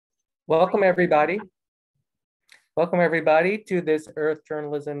Welcome everybody. Welcome everybody to this Earth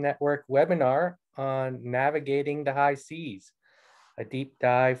Journalism Network webinar on navigating the high seas, a deep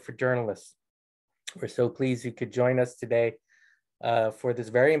dive for journalists. We're so pleased you could join us today for this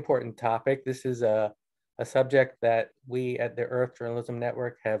very important topic. This is a subject that we at the Earth Journalism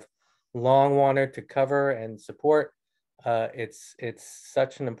Network have long wanted to cover and support. It's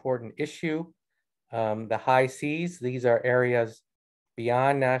such an important issue. The high seas, these are areas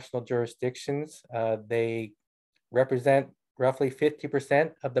beyond national jurisdictions. They represent roughly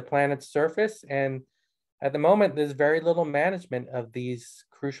 50% of the planet's surface. And at the moment, there's very little management of these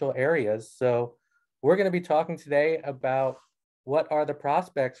crucial areas. So we're going to be talking today about what are the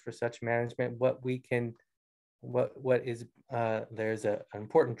prospects for such management, there's an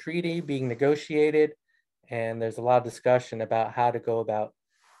important treaty being negotiated, and there's a lot of discussion about how to go about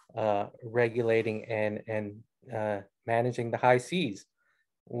regulating and managing the high seas.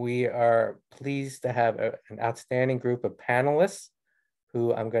 We are pleased to have an outstanding group of panelists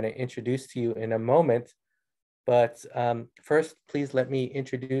who I'm going to introduce to you in a moment. But first, please let me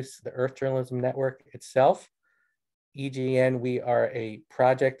introduce the Earth Journalism Network itself. EJN, we are a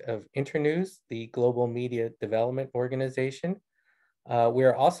project of Internews, the global media development organization. We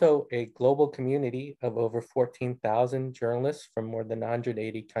are also a global community of over 14,000 journalists from more than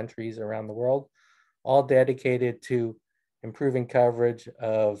 180 countries around the world, all dedicated to improving coverage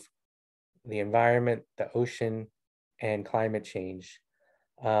of the environment, the ocean, and climate change.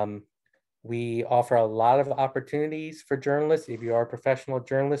 We offer a lot of opportunities for journalists. If you are a professional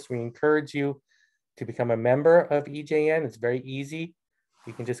journalist, we encourage you to become a member of EJN. It's very easy.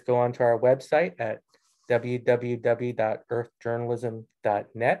 You can just go onto our website at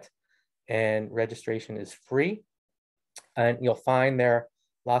www.earthjournalism.net, and registration is free. And you'll find there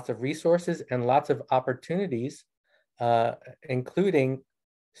lots of resources and lots of opportunities, including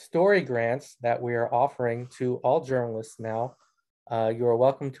story grants that we are offering to all journalists now. You are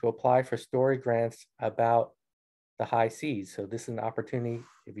welcome to apply for story grants about the high seas. So this is an opportunity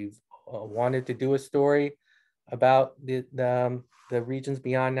if you've wanted to do a story about the regions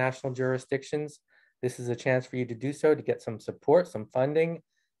beyond national jurisdictions. This is a chance for you to do so, to get some support, some funding,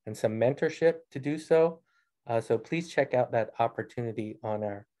 and some mentorship to do so. So please check out that opportunity on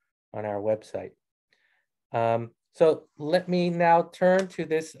our website. So let me now turn to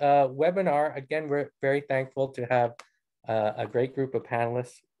this webinar. Again, we're very thankful to have a great group of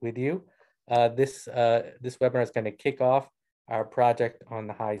panelists with you. This webinar is going to kick off our project on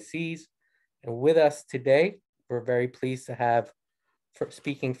the high seas. And with us today, we're very pleased to have,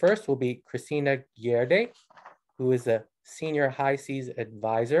 speaking first will be Kristina Gjerde, who is a Senior High Seas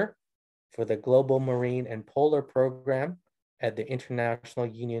Advisor for the Global Marine and Polar Program at the International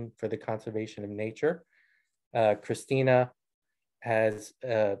Union for the Conservation of Nature. Kristina has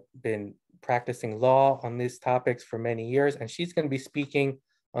been practicing law on these topics for many years, and she's going to be speaking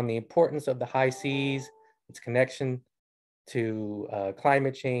on the importance of the high seas, its connection to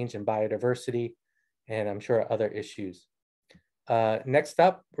climate change and biodiversity, and I'm sure other issues. Next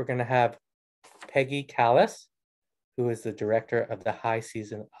up, we're going to have Peggy Kalas, who is the director of the High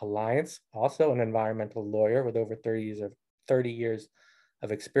Seas Alliance, also an environmental lawyer with over 30 years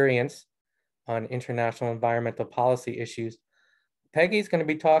of experience on international environmental policy issues. Peggy is going to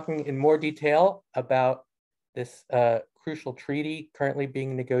be talking in more detail about this crucial treaty currently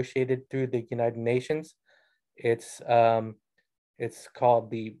being negotiated through the United Nations. It's called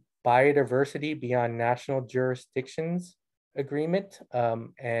the Biodiversity Beyond National Jurisdictions Agreement,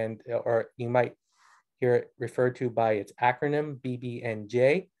 or you might hear it referred to by its acronym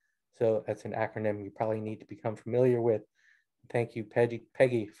BBNJ. So that's an acronym you probably need to become familiar with. Thank you,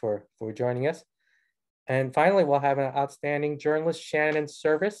 Peggy, for joining us. And finally, we'll have an outstanding journalist, Shannon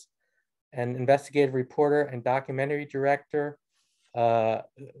Service, an investigative reporter and documentary director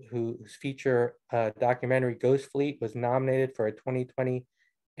whose feature documentary Ghost Fleet was nominated for a 2020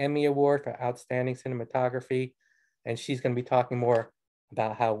 Emmy Award for Outstanding Cinematography. And she's going to be talking more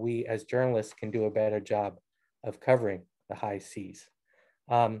about how we as journalists can do a better job of covering the high seas.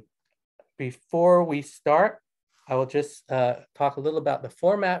 Before we start, I will just talk a little about the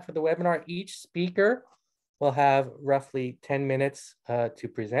format for the webinar. Each speaker will have roughly 10 minutes to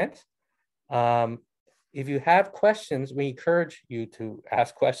present. If you have questions, we encourage you to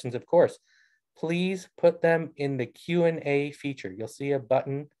ask questions, of course. Please put them in the Q&A feature. You'll see a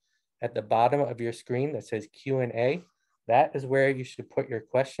button at the bottom of your screen that says Q&A. That is where you should put your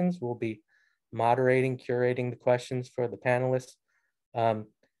questions. We'll be moderating, curating the questions for the panelists.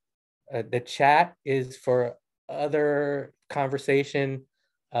 The chat is for other conversation.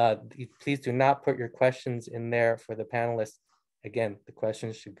 Please do not put your questions in there for the panelists. again, the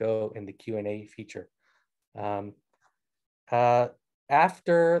questions should go in the Q&A feature.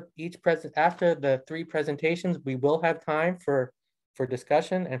 After the 3 presentations, we will have time for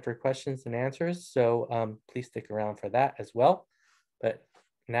discussion and for questions and answers. So please stick around for that as well. But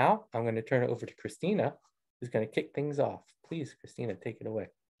now I'm going to turn it over to Kristina, who's going to kick things off. Please, Kristina, take it away.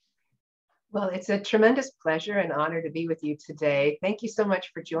 Well, it's a tremendous pleasure and honor to be with you today. Thank you so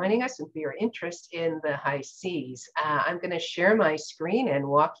much for joining us and for your interest in the high seas. I'm going to share my screen and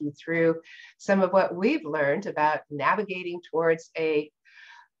walk you through some of what we've learned about navigating towards a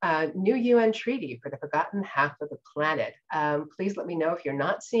new UN treaty for the forgotten half of the planet. Please let me know if you're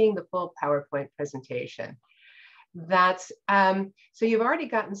not seeing the full PowerPoint presentation. So you've already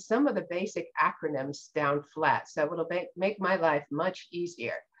gotten some of the basic acronyms down flat, so it'll make my life much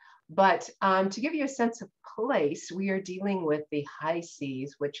easier. But to give you a sense of place, we are dealing with the high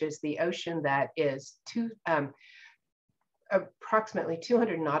seas, which is the ocean that is approximately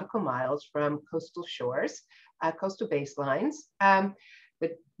 200 nautical miles from coastal shores, coastal baselines,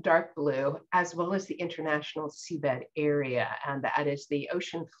 the dark blue, as well as the international seabed area. And that is the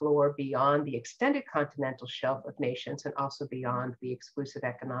ocean floor beyond the extended continental shelf of nations and also beyond the exclusive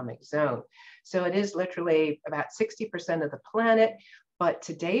economic zone. So it is literally about 60% of the planet, but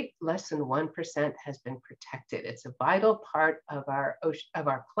to date, less than 1% has been protected. It's a vital part of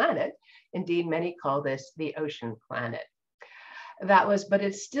our planet. Indeed, many call this the ocean planet. But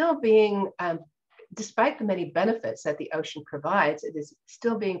it's still being, despite the many benefits that the ocean provides, it is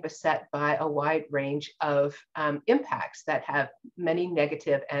still being beset by a wide range of impacts that have many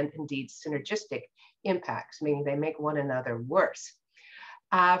negative and indeed synergistic impacts, meaning they make one another worse.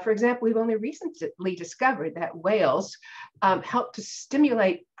 For example, we've only recently discovered that whales help to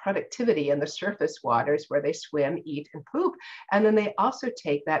stimulate productivity in the surface waters where they swim, eat, and poop. And then they also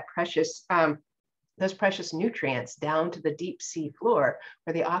take that those precious nutrients down to the deep sea floor,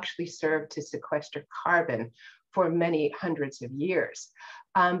 where they actually serve to sequester carbon for many hundreds of years.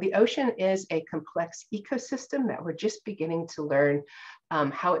 The ocean is a complex ecosystem that we're just beginning to learn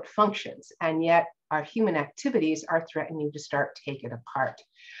how it functions, and yet our human activities are threatening to start taking it apart.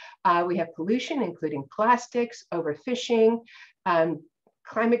 We have pollution, including plastics, overfishing,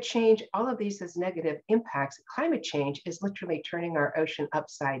 climate change. All of these has negative impacts. Climate change is literally turning our ocean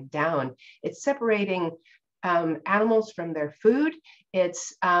upside down. It's separating animals from their food.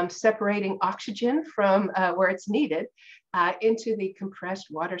 It's separating oxygen from where it's needed into the compressed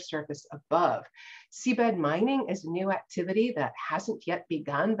water surface above. Seabed mining is a new activity that hasn't yet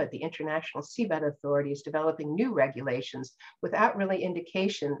begun, but the International Seabed Authority is developing new regulations without really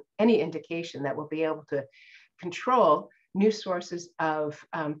any indication that we'll be able to control new sources of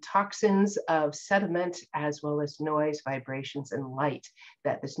toxins, of sediment, as well as noise, vibrations, and light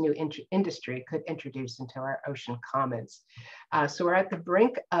that this new industry could introduce into our ocean commons. So we're at the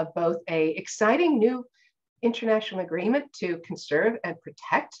brink of both an exciting new international agreement to conserve and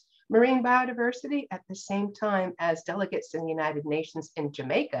protect marine biodiversity at the same time as delegates in the United Nations in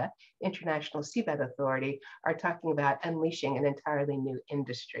Jamaica, International Seabed Authority, are talking about unleashing an entirely new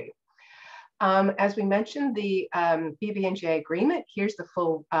industry. As we mentioned, the BBNJ agreement, here's the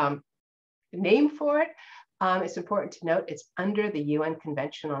full name for it. It's important to note it's under the UN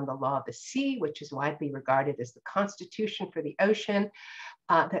Convention on the Law of the Sea, which is widely regarded as the constitution for the ocean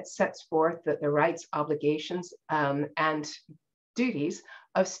that sets forth the rights, obligations, and duties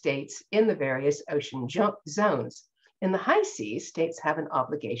of states in the various ocean zones. In the high seas, states have an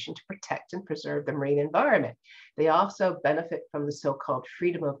obligation to protect and preserve the marine environment. They also benefit from the so-called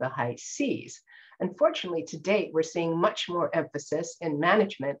freedom of the high seas. Unfortunately, to date, we're seeing much more emphasis in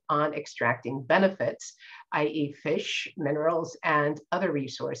management on extracting benefits, i.e. fish, minerals, and other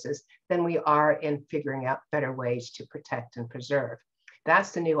resources, than we are in figuring out better ways to protect and preserve.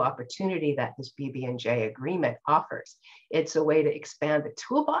 That's the new opportunity that this BBNJ agreement offers. It's a way to expand the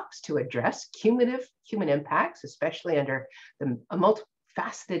toolbox to address cumulative human impacts, especially under the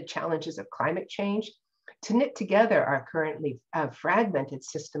multifaceted challenges of climate change, to knit together our currently fragmented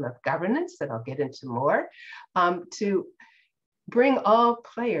system of governance that I'll get into more, to bring all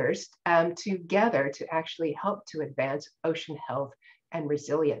players together to actually help to advance ocean health and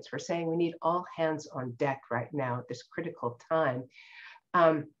resilience. We're saying we need all hands on deck right now at this critical time.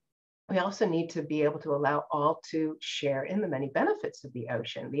 We also need to be able to allow all to share in the many benefits of the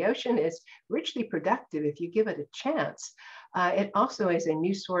ocean. The ocean is richly productive if you give it a chance. It also is a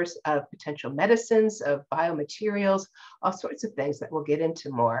new source of potential medicines, of biomaterials, all sorts of things that we'll get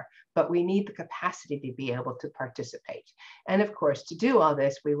into more, but we need the capacity to be able to participate. And of course, to do all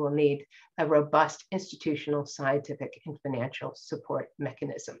this, we will need a robust institutional, scientific, and financial support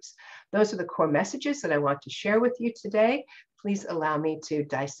mechanisms. Those are the core messages that I want to share with you today. please allow me to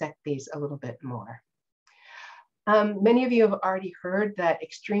dissect these a little bit more. Many of you have already heard that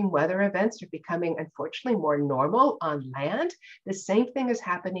extreme weather events are becoming, unfortunately, more normal on land. The same thing is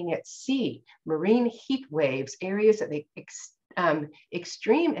happening at sea. Marine heat waves, areas of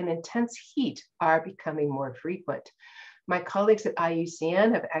extreme and intense heat are becoming more frequent. My colleagues at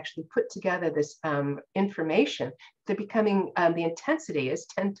IUCN have actually put together this information. They're becoming, the intensity is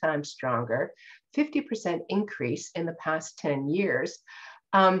 10 times stronger, 50% increase in the past 10 years.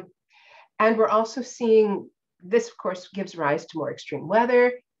 And we're also seeing this, of course, gives rise to more extreme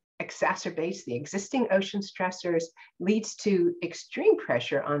weather, exacerbates the existing ocean stressors, leads to extreme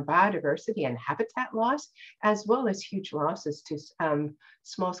pressure on biodiversity and habitat loss, as well as huge losses to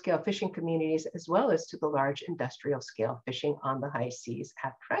small-scale fishing communities, as well as to the large industrial-scale fishing on the high seas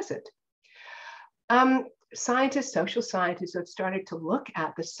at present. Scientists, social scientists have started to look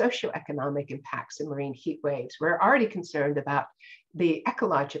at the socioeconomic impacts of marine heat waves. We're already concerned about the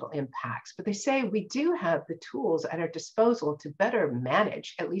ecological impacts, but they say we do have the tools at our disposal to better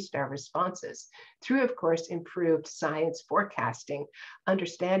manage at least our responses through, of course, improved science forecasting,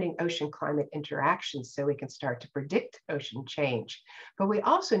 understanding ocean climate interactions so we can start to predict ocean change. But we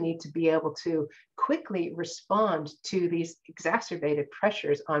also need to be able to quickly respond to these exacerbated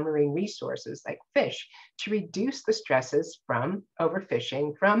pressures on marine resources like fish to reduce the stresses from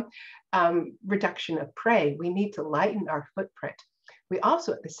overfishing, from reduction of prey. We need to lighten our footprint. We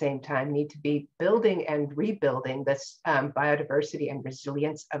also, at the same time, need to be building and rebuilding this biodiversity and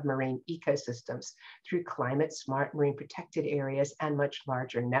resilience of marine ecosystems through climate-smart marine protected areas and much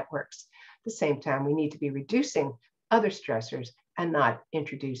larger networks. At the same time, we need to be reducing other stressors and not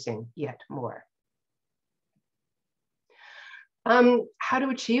introducing yet more. How to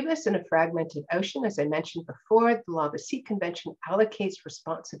achieve this in a fragmented ocean? As I mentioned before, the Law of the Sea Convention allocates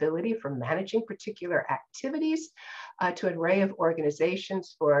responsibility for managing particular activities to an array of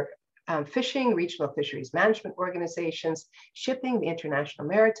organizations for fishing, regional fisheries management organizations, shipping, the International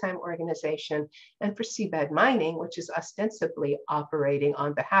Maritime Organization, and for seabed mining, which is ostensibly operating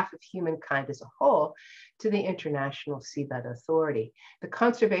on behalf of humankind as a whole, to the International Seabed Authority. The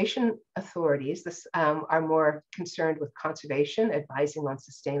conservation authorities are more concerned with conservation, advising on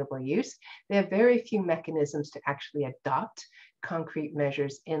sustainable use. They have very few mechanisms to actually adopt concrete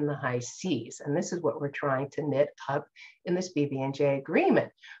measures in the high seas. And this is what we're trying to knit up in this BBNJ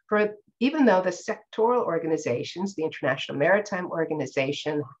agreement. For even though the sectoral organizations, the International Maritime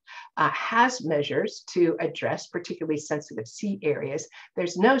Organization has measures to address particularly sensitive sea areas,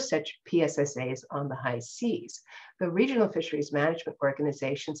 there's no such PSSAs on the high seas. The regional fisheries management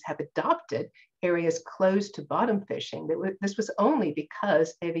organizations have adopted areas closed to bottom fishing. This was only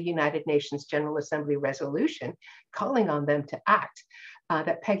because of a United Nations General Assembly resolution calling on them to act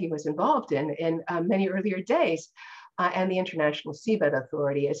that Peggy was involved in many earlier days. And the International Seabed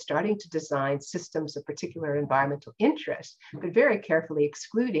Authority is starting to design systems of particular environmental interest, but very carefully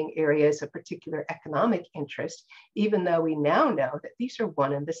excluding areas of particular economic interest, even though we now know that these are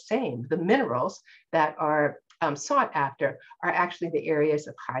one and the same. The minerals that are sought after are actually the areas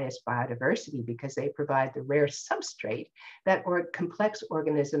of highest biodiversity because they provide the rare substrate that complex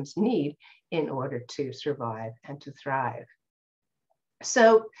organisms need in order to survive and to thrive.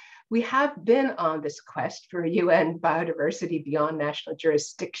 So we have been on this quest for a UN biodiversity beyond national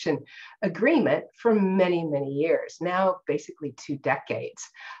jurisdiction agreement for many, many years, now basically 2 decades.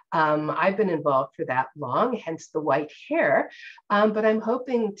 I've been involved for that long, hence the white hair, but I'm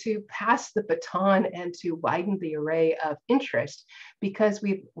hoping to pass the baton and to widen the array of interest because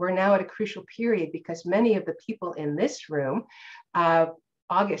we're now at a crucial period because many of the people in this room,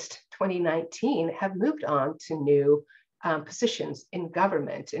 August 2019, have moved on to new positions in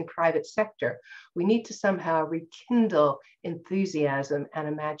government, in private sector. We need to somehow rekindle enthusiasm and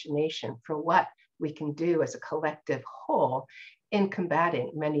imagination for what we can do as a collective whole in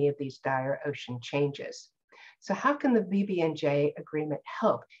combating many of these dire ocean changes. So how can the BBNJ agreement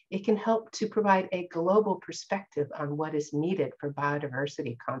help? It can help to provide a global perspective on what is needed for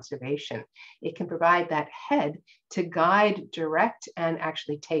biodiversity conservation. It can provide that head to guide, direct, and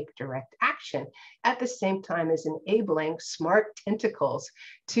actually take direct action, at the same time as enabling smart tentacles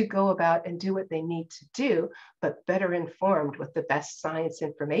to go about and do what they need to do, but better informed with the best science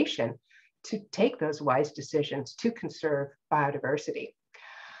information to take those wise decisions to conserve biodiversity.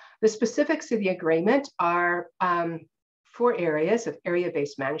 The specifics of the agreement are 4 areas of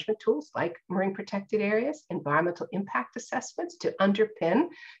area-based management tools like marine protected areas, environmental impact assessments to underpin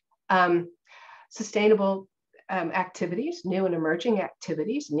sustainable activities. New and emerging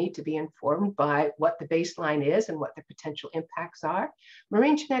activities need to be informed by what the baseline is and what the potential impacts are.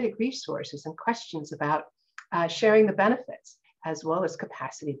 Marine genetic resources and questions about sharing the benefits, as well as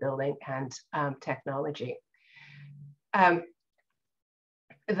capacity building and technology.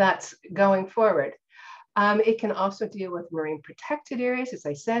 That's going forward. It can also deal with marine protected areas, as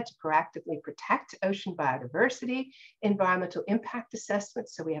I said, to proactively protect ocean biodiversity, environmental impact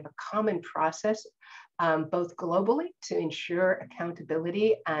assessments. So we have a common process, both globally to ensure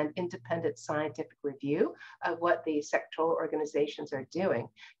accountability and independent scientific review of what the sectoral organizations are doing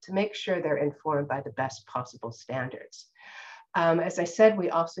to make sure they're informed by the best possible standards. As I said, we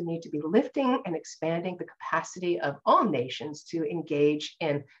also need to be lifting and expanding the capacity of all nations to engage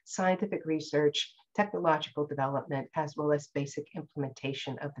in scientific research, technological development, as well as basic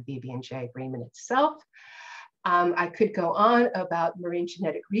implementation of the BBNJ agreement itself. I could go on about marine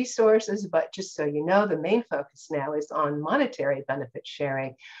genetic resources, but just so you know, the main focus now is on monetary benefit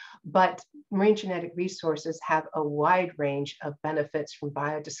sharing. But marine genetic resources have a wide range of benefits, from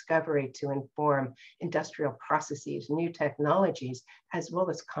biodiscovery to inform industrial processes, new technologies, as well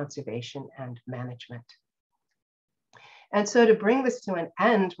as conservation and management. And so to bring this to an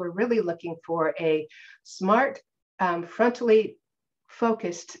end, we're really looking for a smart, frontally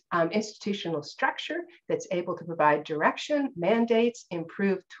focused institutional structure that's able to provide direction, mandates,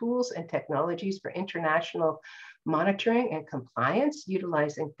 improve tools and technologies for international monitoring and compliance,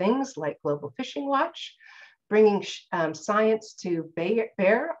 utilizing things like Global Fishing Watch, bringing science to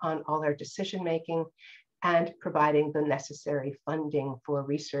bear on all our decision-making, and providing the necessary funding for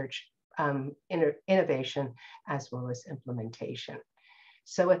research, innovation, as well as implementation.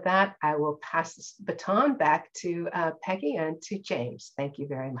 So with that, I will pass this baton back to Peggy and to James. Thank you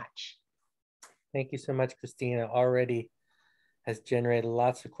very much. Thank you so much, Kristina. Already has generated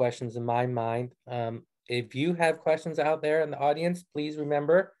lots of questions in my mind. If you have questions out there in the audience, please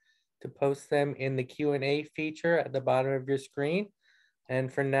remember to post them in the Q&A feature at the bottom of your screen.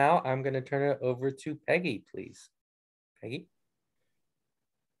 And for now, I'm going to turn it over to Peggy, please. Peggy.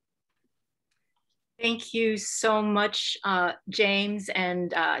 Thank you so much, James.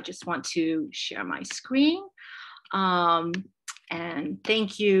 And I just want to share my screen. And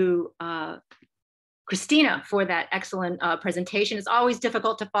thank you, Kristina, for that excellent presentation. It's always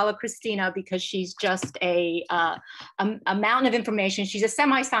difficult to follow Kristina because she's just a mountain of information. She's a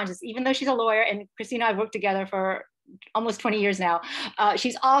semi-scientist, even though she's a lawyer, and Kristina and I have worked together for almost 20 years now.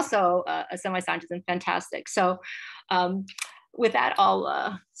 She's also a semi-scientist and fantastic. So with that,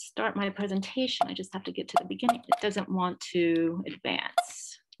 I'll start my presentation. I just have to get to the beginning. It doesn't want to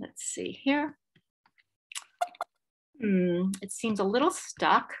advance. Let's see here. It seems a little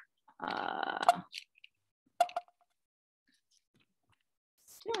stuck.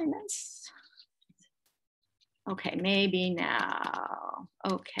 Doing this. Okay, maybe now.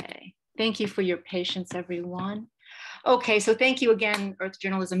 Okay, thank you for your patience, everyone. Okay, so thank you again, Earth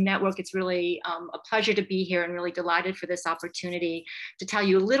Journalism Network. It's really a pleasure to be here and really delighted for this opportunity to tell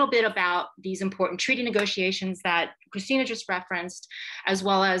you a little bit about these important treaty negotiations that Kristina just referenced, as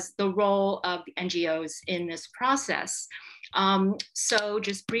well as the role of the NGOs in this process. So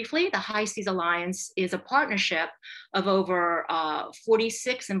just briefly, the High Seas Alliance is a partnership of over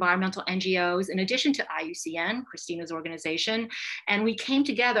 46 environmental NGOs, in addition to IUCN, Kristina's organization. And we came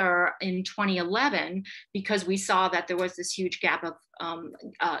together in 2011 because we saw that there was this huge gap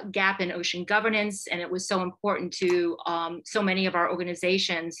in ocean governance, and it was so important to so many of our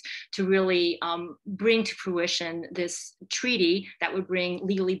organizations to really bring to fruition this treaty that would bring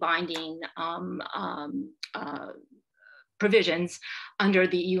legally binding provisions under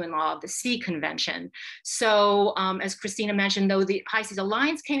the UN Law of the Sea Convention. So as Kristina mentioned, though the High Seas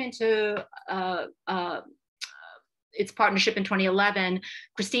Alliance came into its partnership in 2011,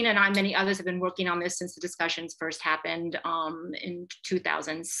 Kristina and I and many others have been working on this since the discussions first happened in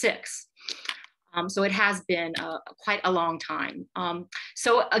 2006. So it has been quite a long time.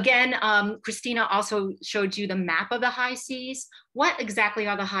 So again, Kristina also showed you the map of the high seas. What exactly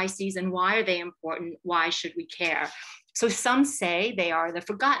are the high seas and why are they important? Why should we care? So some say they are the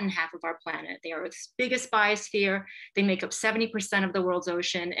forgotten half of our planet. They are its biggest biosphere. They make up 70% of the world's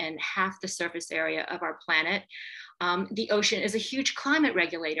ocean and half the surface area of our planet. The ocean is a huge climate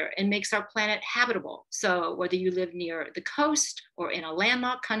regulator and makes our planet habitable. So whether you live near the coast or in a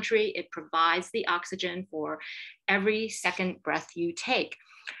landlocked country, it provides the oxygen for every second breath you take.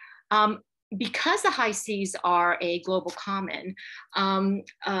 Because the high seas are a global common,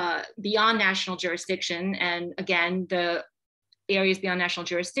 beyond national jurisdiction, and again, the areas beyond national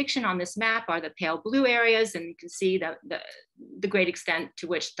jurisdiction on this map are the pale blue areas, and you can see the great extent to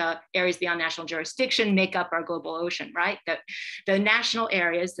which the areas beyond national jurisdiction make up our global ocean, right? The national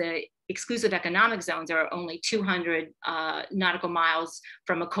areas, the exclusive economic zones are only 200 nautical miles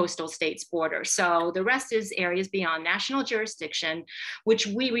from a coastal state's border. So the rest is areas beyond national jurisdiction, which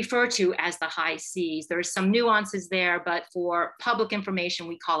we refer to as the high seas. There's some nuances there, but for public information,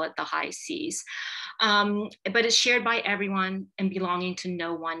 we call it the high seas. But it's shared by everyone and belonging to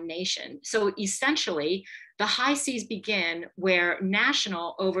no one nation. So essentially, the high seas begin where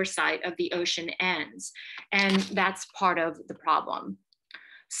national oversight of the ocean ends, and that's part of the problem.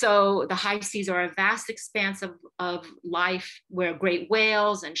 So the high seas are a vast expanse of life where great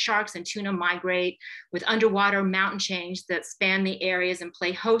whales and sharks and tuna migrate, with underwater mountain chains that span the areas and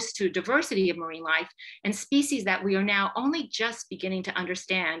play host to a diversity of marine life and species that we are now only just beginning to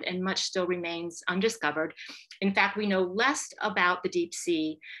understand, and much still remains undiscovered. In fact, we know less about the deep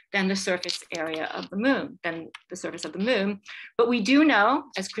sea than the surface area of the moon, But we do know,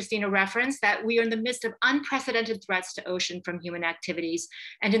 as Kristina referenced, that we are in the midst of unprecedented threats to ocean from human activities.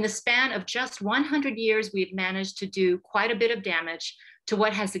 And in the span of just 100 years, we've managed to do quite a bit of damage to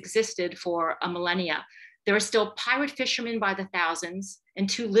what has existed for a millennia. There are still pirate fishermen by the thousands and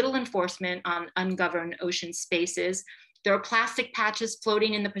too little enforcement on ungoverned ocean spaces. There are plastic patches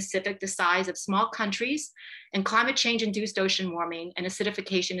floating in the Pacific the size of small countries, and climate change-induced ocean warming and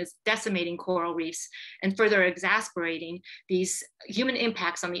acidification is decimating coral reefs and further exacerbating these human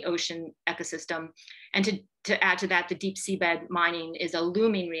impacts on the ocean ecosystem. And to add to that, the deep seabed mining is a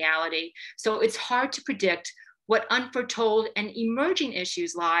looming reality. So it's hard to predict what unforetold and emerging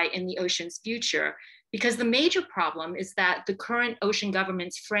issues lie in the ocean's future, because the major problem is that the current ocean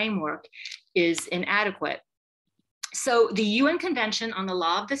government's framework is inadequate. So the UN Convention on the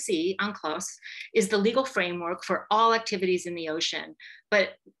Law of the Sea, UNCLOS, is the legal framework for all activities in the ocean,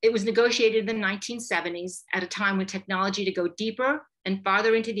 but it was negotiated in the 1970s at a time when technology to go deeper and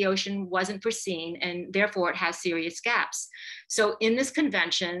farther into the ocean wasn't foreseen, and therefore it has serious gaps. So in this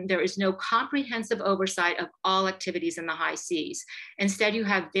convention, there is no comprehensive oversight of all activities in the high seas. Instead, you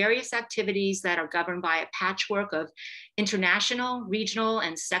have various activities that are governed by a patchwork of international, regional,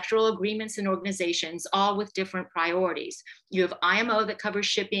 and sectoral agreements and organizations, all with different priorities. You have IMO that covers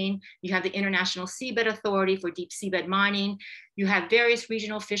shipping, you have the International Seabed Authority for deep seabed mining, you have various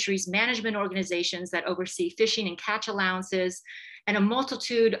regional fisheries management organizations that oversee fishing and catch allowances, and a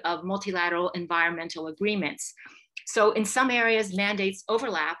multitude of multilateral environmental agreements. So in some areas, mandates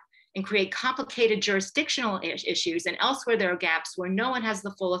overlap and create complicated jurisdictional issues, and elsewhere there are gaps where no one has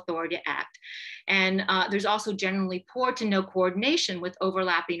the full authority to act. And there's also generally poor to no coordination with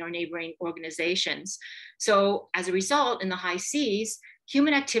overlapping or neighboring organizations. So as a result, in the high seas,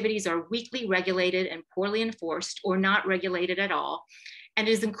 human activities are weakly regulated and poorly enforced, or not regulated at all. And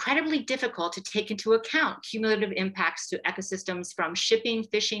it is incredibly difficult to take into account cumulative impacts to ecosystems from shipping,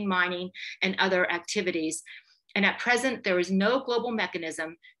 fishing, mining, and other activities. And at present, there is no global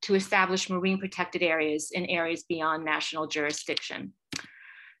mechanism to establish marine protected areas in areas beyond national jurisdiction.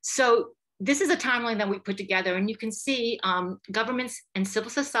 So this is a timeline that we put together, and you can see governments and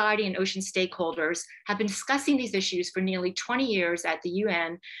civil society and ocean stakeholders have been discussing these issues for nearly 20 years at the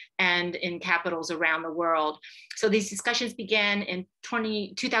UN and in capitals around the world. So these discussions began in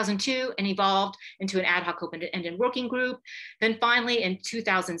 2002 and evolved into an ad hoc open-ended working group. Then finally in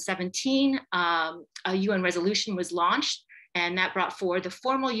 2017, a UN resolution was launched, and that brought forward the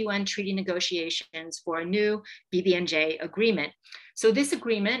formal UN treaty negotiations for a new BBNJ agreement. So this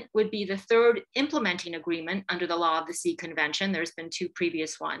agreement would be the third implementing agreement under the Law of the Sea Convention. There's been two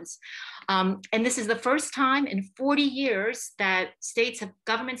previous ones. And this is the first time in 40 years that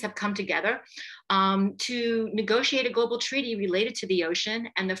governments have come together to negotiate a global treaty related to the ocean,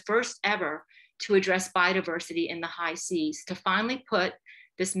 and the first ever to address biodiversity in the high seas, to finally put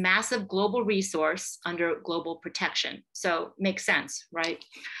this massive global resource under global protection. So makes sense, right?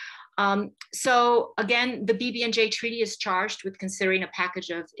 So again, the BBNJ treaty is charged with considering a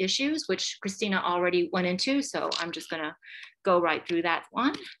package of issues, which Kristina already went into, so I'm just gonna go right through that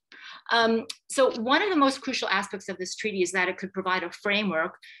one. So one of the most crucial aspects of this treaty is that it could provide a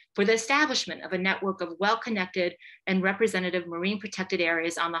framework for the establishment of a network of well-connected and representative marine protected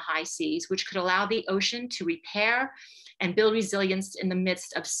areas on the high seas, which could allow the ocean to repair and build resilience in the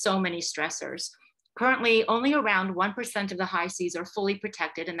midst of so many stressors. Currently, only around 1% of the high seas are fully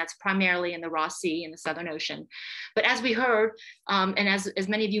protected, and that's primarily in the Ross Sea in the Southern Ocean. But as we heard, and as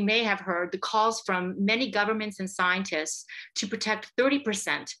many of you may have heard, the calls from many governments and scientists to protect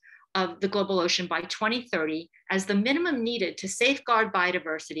 30% of the global ocean by 2030 as the minimum needed to safeguard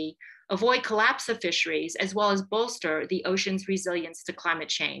biodiversity, avoid collapse of fisheries, as well as bolster the ocean's resilience to climate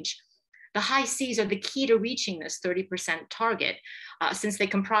change. The high seas are the key to reaching this 30% target, since they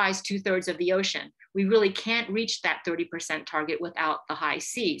comprise 2/3 of the ocean. We really can't reach that 30% target without the high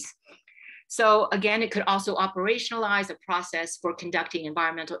seas. So again, it could also operationalize a process for conducting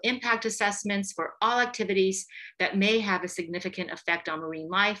environmental impact assessments for all activities that may have a significant effect on marine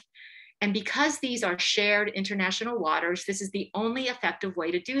life. And because these are shared international waters, this is the only effective way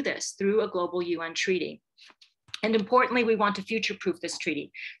to do this, through a global UN treaty. And importantly, we want to future-proof this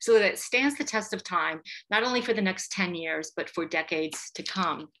treaty so that it stands the test of time, not only for the next 10 years, but for decades to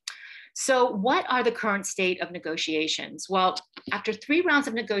come. So what are the current state of negotiations? Well, after 3 rounds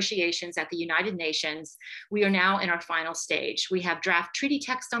of negotiations at the United Nations, we are now in our final stage. We have draft treaty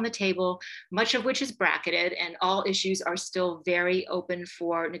text on the table, much of which is bracketed, and all issues are still very open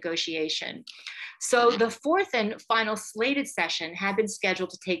for negotiation. So the 4th and final slated session had been scheduled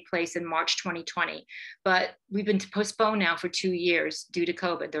to take place in March 2020, but we've been postponed now for 2 years due to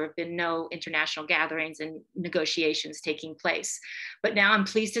COVID. There have been no international gatherings and negotiations taking place. But now I'm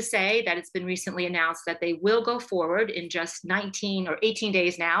pleased to say that it's been recently announced that they will go forward in just 19 or 18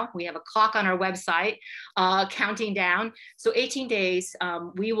 days now. We have a clock on our website counting down. So 18 days,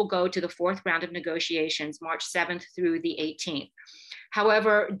 we will go to the 4th round of negotiations, March 7th through the 18th.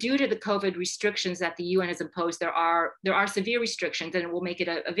 However, due to the COVID restrictions that the UN has imposed, there are severe restrictions, and it will make it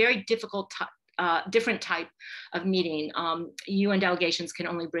a very difficult different type of meeting. UN delegations can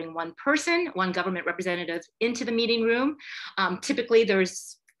only bring one person, one government representative into the meeting room. Typically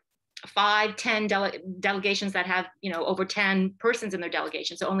there's 5-10 delegations that have over 10 persons in their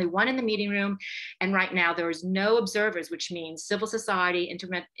delegation, so only one in the meeting room. And right now there is no observers, which means civil society,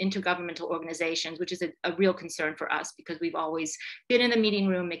 intergovernmental organizations, which is a real concern for us because we've always been in the meeting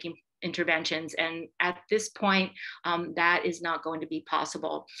room making interventions, and at this point that is not going to be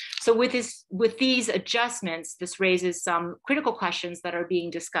possible. So with these adjustments, this raises some critical questions that are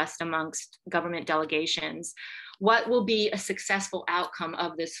being discussed amongst government delegations. What will be a successful outcome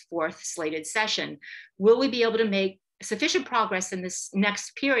of this 4th slated session? Will we be able to make sufficient progress in this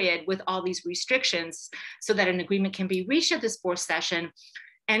next period with all these restrictions so that an agreement can be reached at this 4th session?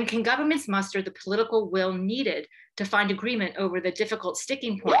 And can governments muster the political will needed to find agreement over the difficult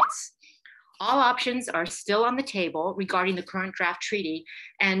sticking points? All options are still on the table regarding the current draft treaty,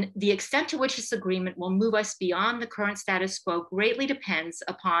 and the extent to which this agreement will move us beyond the current status quo greatly depends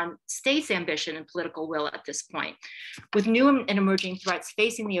upon states' ambition and political will at this point. With new and emerging threats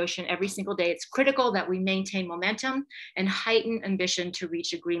facing the ocean every single day, it's critical that we maintain momentum and heighten ambition to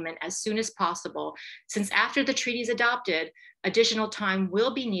reach agreement as soon as possible, since after the treaty is adopted, additional time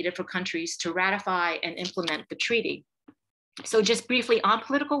will be needed for countries to ratify and implement the treaty. So just briefly on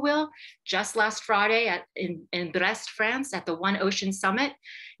political will, just last Friday in Brest, France, at the One Ocean Summit,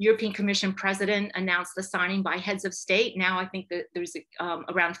 European Commission President announced the signing by heads of state. Now I think that there's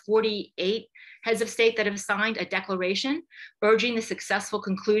around 48 heads of state that have signed a declaration urging the successful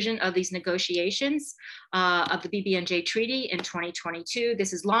conclusion of these negotiations of the BBNJ treaty in 2022.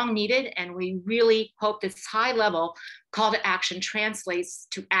 This is long needed, and we really hope this high level call to action translates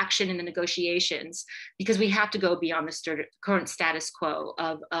to action in the negotiations, because we have to go beyond the current status quo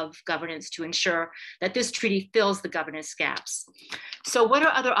of governance to ensure that this treaty fills the governance gaps. So what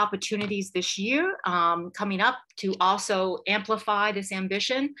are other opportunities this year coming up to also amplify this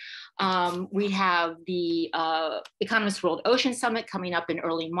ambition? We have the Economist World Ocean Summit coming up in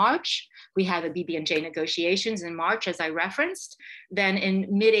early March. We have the BBNJ negotiations in March, as I referenced. Then in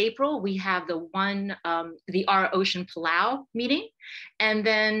mid-April, we have the Our Ocean Palau meeting. And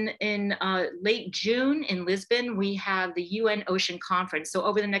then in late June in Lisbon, we have the UN Ocean Conference. So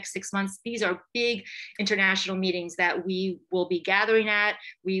over the next 6 months, these are big international meetings that we will be gathering at.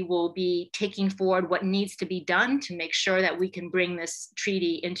 We will be taking forward what needs to be done to make sure that we can bring this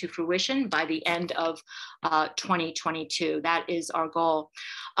treaty into fruition by the end of 2022. That is our goal.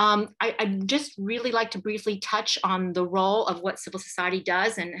 I'd just really like to briefly touch on the role of what civil society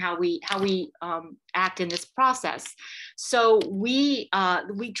does and how we act in this process. So we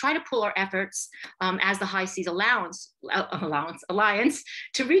try to pool our efforts as the High Seas Alliance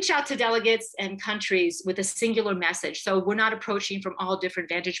to reach out to delegates and countries with a singular message. So we're not approaching from all different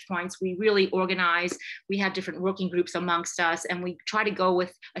vantage points. We really organize. We have different working groups amongst us, and we try to go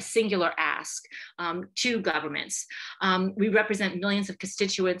with a singular ask to governments. We represent millions of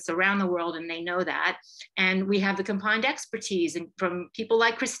constituents around the world, and they know that. And we have the combined expertise from people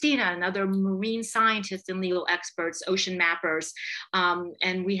like Kristina and other marine scientists and legal experts, ocean mappers,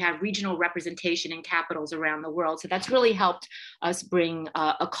 and we have regional representation in capitals around the world. So that's really helped us bring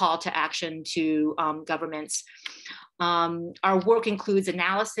a call to action to governments. Our work includes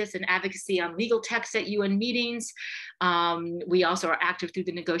analysis and advocacy on legal texts at UN meetings, We also are active through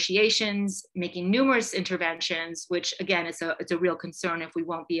the negotiations, making numerous interventions, which again, it's a real concern if we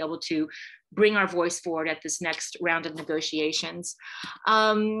won't be able to bring our voice forward at this next round of negotiations.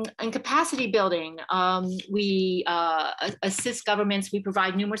 And capacity building, we assist governments, we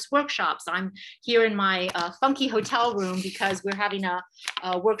provide numerous workshops. I'm here in my funky hotel room because we're having a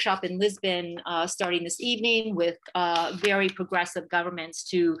workshop in Lisbon starting this evening with very progressive governments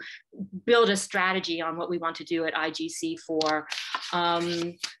to build a strategy on what we want to do at IGC for,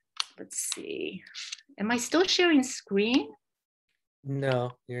 let's see, am I still sharing screen?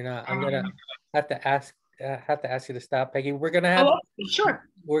 No, you're not. I'm gonna have to ask you to stop, Peggy. We're gonna have sure.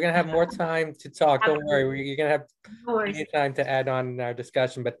 We're gonna have more time to talk. Don't worry. You're gonna have No time to add on in our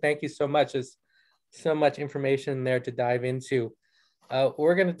discussion. But thank you so much. There's so much information there to dive into.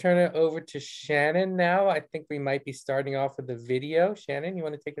 We're gonna turn it over to Shannon now. I think we might be starting off with the video. Shannon, you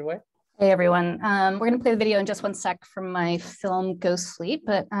want to take it away? Hey everyone, we're going to play the video in just one sec from my film Ghost Fleet,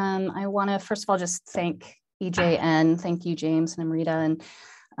 but I want to first of all just thank EJN, thank you James and Amrita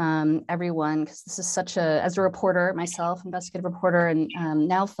and everyone, because this is such a, as a reporter myself, investigative reporter and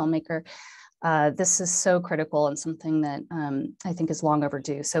now filmmaker, this is so critical and something that I think is long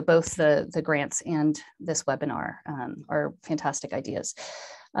overdue. So both the grants and this webinar are fantastic ideas.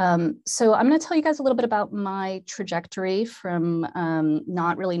 So I'm going to tell you guys a little bit about my trajectory from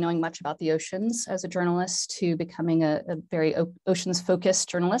not really knowing much about the oceans as a journalist to becoming a very oceans focused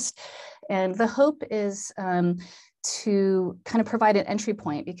journalist. And the hope is to kind of provide an entry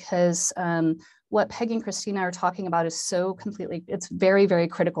point because what Peggy and Kristina are talking about is so completely, it's very, very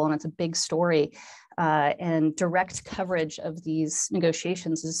critical and it's a big story. And direct coverage of these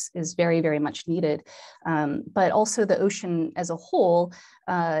negotiations is very, very much needed. But also the ocean as a whole,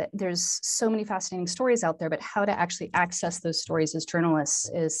 there's so many fascinating stories out there, but how to actually access those stories as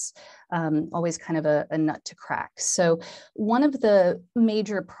journalists is always kind of a nut to crack. So one of the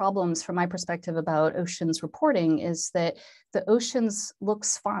major problems from my perspective about oceans reporting is that the oceans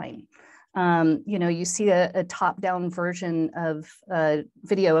looks fine. You know, you see a top-down version of a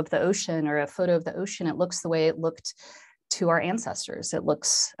video of the ocean or a photo of the ocean, it looks the way it looked to our ancestors. It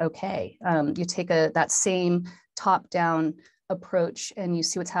looks okay. You take that same top-down approach and you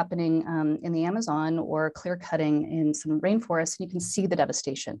see what's happening in the Amazon or clear cutting in some rainforests, and you can see the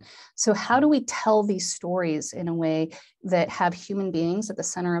devastation. So how do we tell these stories in a way that have human beings at the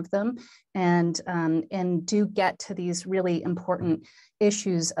center of them and do get to these really important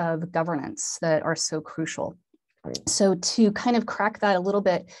issues of governance that are so crucial? So to kind of crack that a little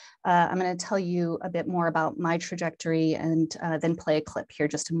bit, I'm going to tell you a bit more about my trajectory and then play a clip here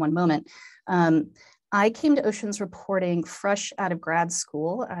just in one moment. I came to oceans reporting fresh out of grad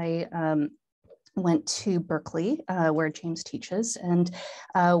school. I went to Berkeley, where James teaches. And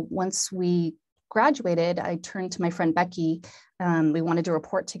once we graduated, I turned to my friend Becky. We wanted to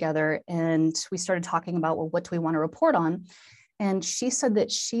report together and we started talking about, well, what do we want to report on? And she said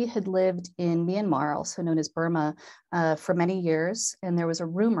that she had lived in Myanmar, also known as Burma, for many years. And there was a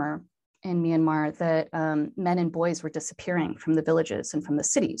rumor in Myanmar that men and boys were disappearing from the villages and from the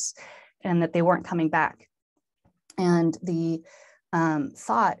cities, and that they weren't coming back. And the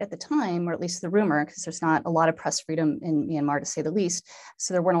thought at the time, or at least the rumor, because there's not a lot of press freedom in Myanmar to say the least,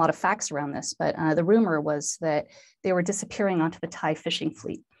 so there weren't a lot of facts around this, but the rumor was that they were disappearing onto the Thai fishing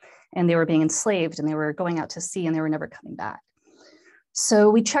fleet and they were being enslaved and they were going out to sea and they were never coming back. So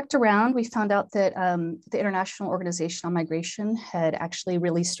we checked around, we found out that the International Organization on Migration had actually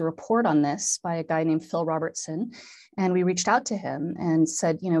released a report on this by a guy named Phil Robertson. And we reached out to him and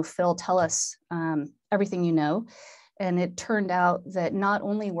said, you know, Phil, tell us everything you know. And it turned out that not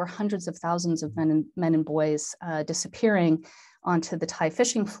only were hundreds of thousands of men and boys disappearing onto the Thai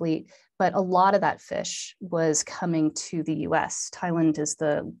fishing fleet, but a lot of that fish was coming to the US. Thailand is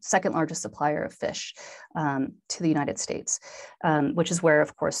the second largest supplier of fish to the United States, which is where,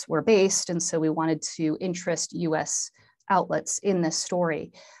 of course, we're based. And so we wanted to interest US outlets in this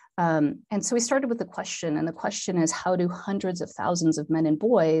story. And so we started with the question, and the question is, how do hundreds of thousands of men and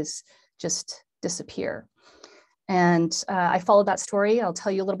boys just disappear? And I followed that story. I'll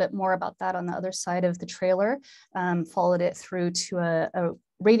tell you a little bit more about that on the other side of the trailer. Followed it through to a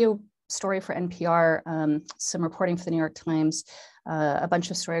radio story for NPR, some reporting for the New York Times, a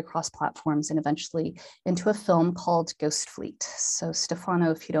bunch of story across platforms, and eventually into a film called Ghost Fleet. So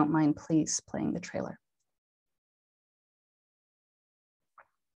Stefano, if you don't mind, please playing the trailer.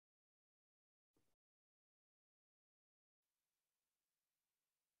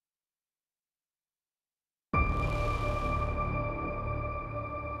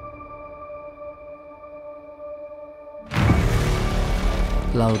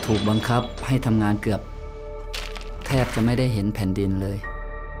เราถูกบังคับให้ทำงานเกือบแท ทบจะไม่ได้เห็นแผ่นดินเลย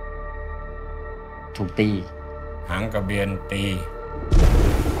ถูกตีหางกระเบียนตี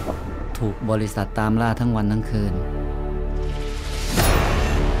ถูกบริษัทตามล่าทั้งวันทั้งคืน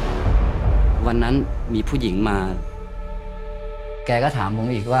วันนั้นมีผู้หญิงมาแกก็ถามผม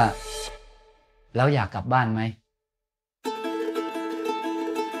อีกว่าแล้วอยากกลับบ้านไหม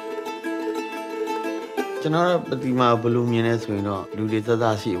ကျွန်တော်တို့ပတိမာဘလူးမြင်နေဆိုရင်တော့လူတွေသက်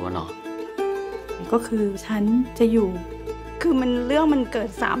သာရှိပါတော့ก็คือฉันจะอยู่คือเรื่องมันเกิด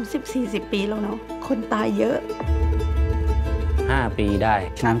30-40 ปีแล้วเนาะคนตายเยอะ5 ปีได้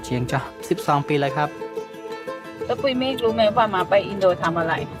น้ำเชียงจ้ะ12 ปีเลยครับแล้วปุ้ยเมฆรู้ไหมว่ามาไปอินโดทำอะ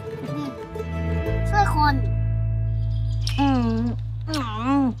ไรช่วยคน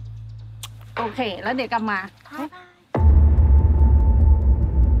โอเคแล้วเดี๋ยวกลับมา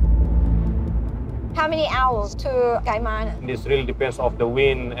How many hours to Gaiman? This really depends of the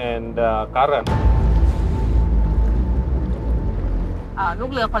wind and current. ลู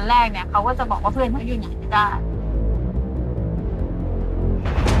กเรือคนแรกเนี่ยเขาก็จะบอกว่าเพื่อนเขาอยู่ไหนไม่ได้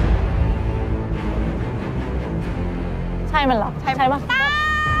ใช่มันหรอใช่ปะ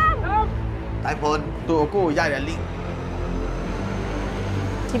ไต้พลตัวกู้ใหญ่และลิง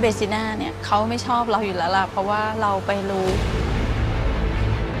ที่เบซิน่าเนี่ยเขาไม่ชอบเราอยู่แล้วล่ะเพราะว่าเราไปรู้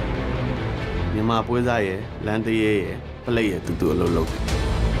မြန်မာပွဲစားရဲ့လမ်းတရဲရဲ့ပလိတ်ရဲ့တူအလုပ်လုပ်တယ်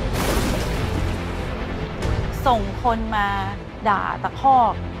ส่งคนมาด่าตะคอ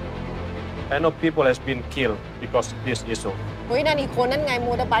ก I know people has been killed because of this issue. เฮ้ยนั่นอีกคนนั่นไง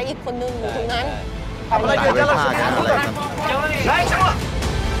มูตะไบอีกคนนึงอยู่ตรงนั้นทำอะไรอยู่จะฆ่ากันอะไรกันได้ใช่ไหม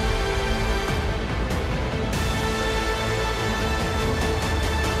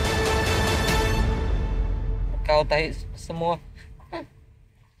kau tahi semua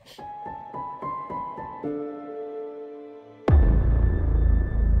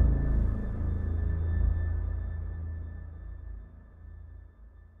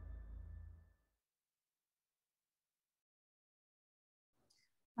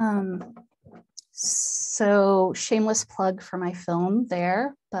So shameless plug for my film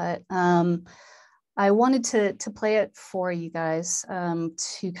there, but I wanted to play it for you guys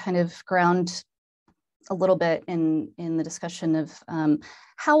to kind of ground a little bit in the discussion of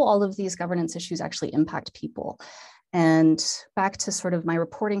how all of these governance issues actually impact people. And back to sort of my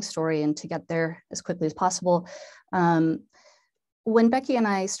reporting story and to get there as quickly as possible. When Becky and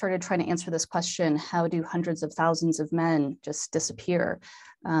I started trying to answer this question, how do hundreds of thousands of men just disappear?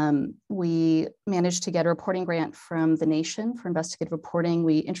 We managed to get a reporting grant from The Nation for investigative reporting.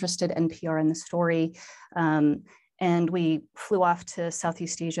 We interested NPR in the story. And we flew off to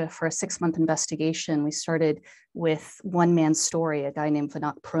Southeast Asia for a 6-month investigation. We started with one man's story, a guy named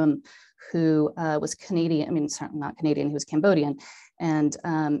Prum, who was Canadian, I mean, not Canadian, he was Cambodian. And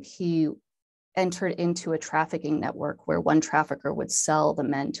he entered into a trafficking network where one trafficker would sell the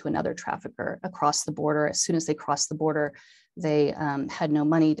men to another trafficker across the border. As soon as they crossed the border, they had no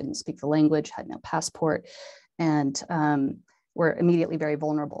money, didn't speak the language, had no passport, and were immediately very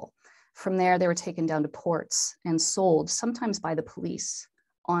vulnerable. From there, they were taken down to ports and sold, sometimes by the police,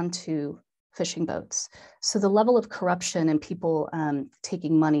 onto fishing boats. So the level of corruption and people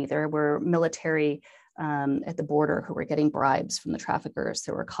taking money, there were military at the border who were getting bribes from the traffickers.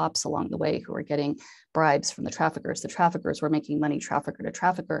 There were cops along the way who were getting bribes from the traffickers. The traffickers were making money trafficker to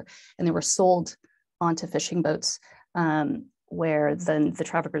trafficker, and they were sold onto fishing boats where then the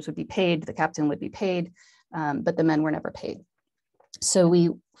traffickers would be paid, the captain would be paid, but the men were never paid. So we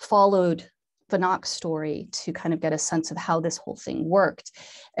followed Vanok's story to kind of get a sense of how this whole thing worked.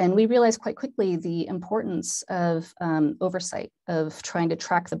 And we realized quite quickly the importance of oversight, of trying to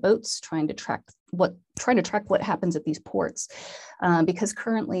track the boats, trying to track what happens at these ports. Because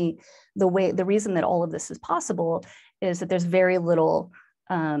currently the reason that all of this is possible is that there's very little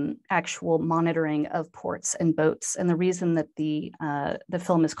actual monitoring of ports and boats. And the reason that the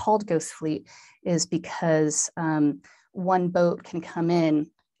film is called Ghost Fleet is because one boat can come in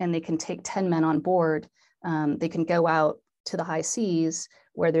and they can take 10 men on board. They can go out to the high seas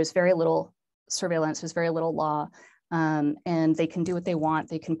where there's very little surveillance, there's very little law, and they can do what they want.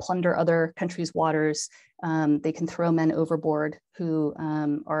 They can plunder other countries' waters. They can throw men overboard who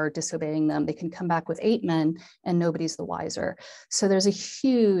are disobeying them. They can come back with 8 men and nobody's the wiser. So there's a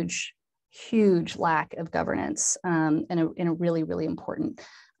huge, huge lack of governance in a really, really important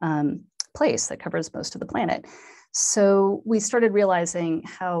place that covers most of the planet. So we started realizing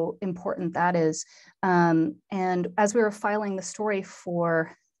how important that is. And as we were filing the story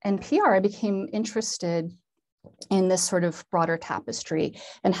for NPR, I became interested in this sort of broader tapestry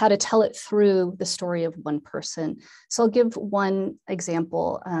and how to tell it through the story of one person. So I'll give one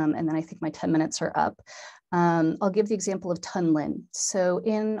example, and then I think my 10 minutes are up. I'll give the example of Tunlin. So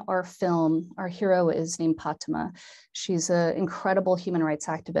in our film, our hero is named Fatima. She's an incredible human rights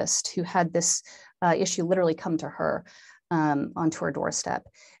activist who had this issue literally come to her onto her doorstep.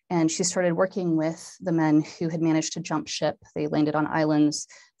 And she started working with the men who had managed to jump ship. They landed on islands,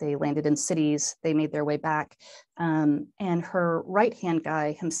 they landed in cities, they made their way back. And her right-hand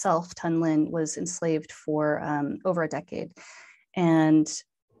guy himself, Tunlin, was enslaved for over a decade. And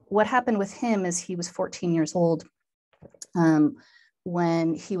what happened with him is he was 14 years old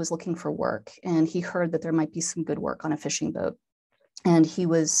when he was looking for work, and he heard that there might be some good work on a fishing boat. And he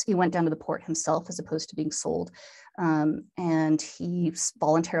went down to the port himself as opposed to being sold. And he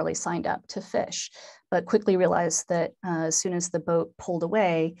voluntarily signed up to fish, but quickly realized that as soon as the boat pulled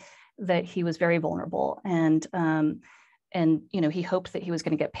away, that he was very vulnerable. And he hoped that he was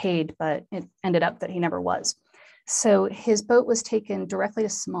going to get paid, but it ended up that he never was. So his boat was taken directly to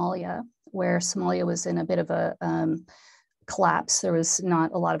Somalia, where Somalia was in a bit of a collapse. There was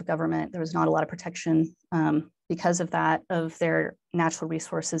not a lot of government. There was not a lot of protection because of that, of their natural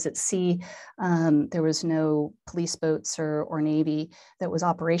resources at sea. There was no police boats or Navy that was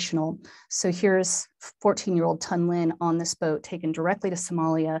operational. So here's 14-year-old Tunlin on this boat taken directly to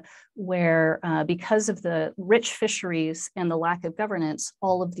Somalia, where because of the rich fisheries and the lack of governance,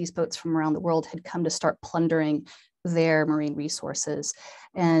 all of these boats from around the world had come to start plundering their marine resources.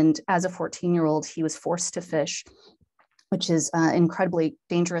 And as a 14-year-old, he was forced to fish, which is incredibly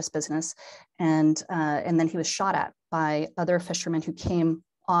dangerous business. And then he was shot at by other fishermen who came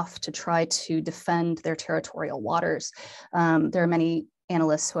off to try to defend their territorial waters. There are many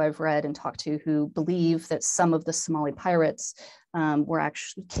analysts who I've read and talked to who believe that some of the Somali pirates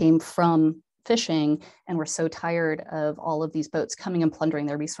came from fishing and were so tired of all of these boats coming and plundering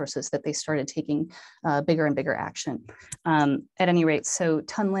their resources that they started taking bigger and bigger action. At any rate, so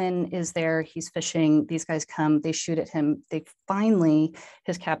Tunlin is there, he's fishing, these guys come, they shoot at him.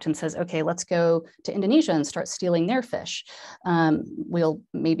 His captain says, okay, let's go to Indonesia and start stealing their fish. We'll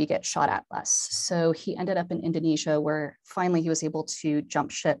maybe get shot at less. So he ended up in Indonesia, where finally he was able to jump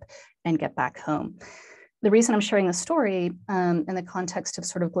ship and get back home. The reason I'm sharing this story in the context of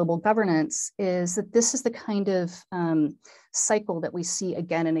sort of global governance is that this is the kind of cycle that we see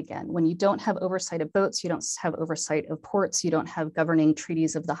again and again. When you don't have oversight of boats, you don't have oversight of ports, you don't have governing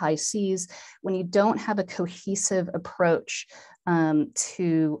treaties of the high seas, when you don't have a cohesive approach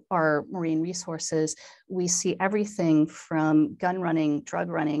to our marine resources, we see everything from gun running, drug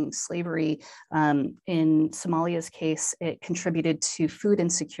running, slavery. In Somalia's case, it contributed to food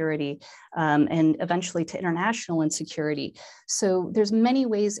insecurity and eventually to international insecurity. So there's many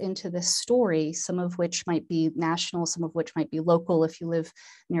ways into this story, some of which might be national, some of which might be local if you live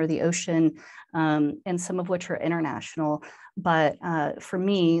near the ocean, and some of which are international. But for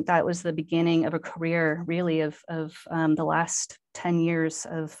me, that was the beginning of a career really of the last 10 years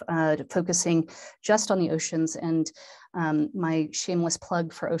of focusing just on the oceans. And my shameless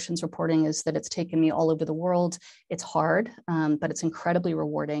plug for oceans reporting is that it's taken me all over the world. It's hard, but it's incredibly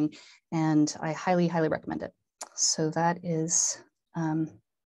rewarding. And I highly, highly recommend it. So that is the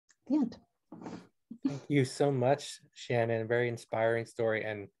end. Thank you so much, Shannon. Very inspiring story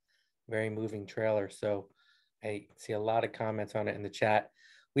and very moving trailer. So I see a lot of comments on it in the chat.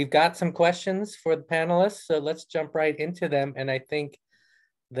 We've got some questions for the panelists, so let's jump right into them. And I think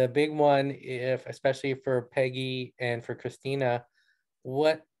the big one, especially for Peggy and for Kristina,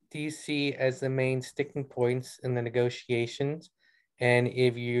 what do you see as the main sticking points in the negotiations? And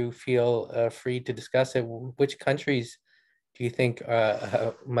if you feel free to discuss it, which countries do you think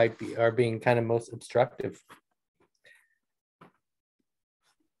are being kind of most obstructive?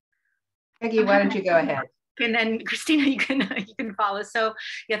 Peggy, why don't you go ahead? And then Kristina, you can follow. So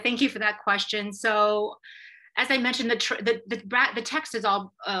yeah, thank you for that question. So as I mentioned, the text is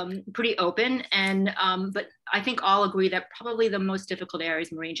all pretty open, and but I think all agree that probably the most difficult area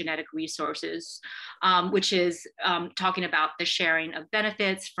is marine genetic resources, which is talking about the sharing of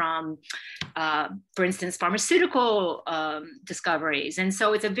benefits from, for instance, pharmaceutical discoveries. And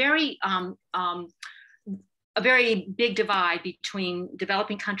so it's a very big divide between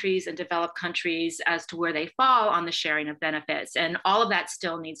developing countries and developed countries as to where they fall on the sharing of benefits. And all of that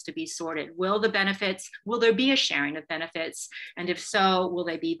still needs to be sorted. Will there be a sharing of benefits? And if so, will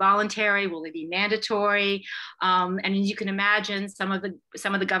they be voluntary? Will they be mandatory? And as you can imagine, some of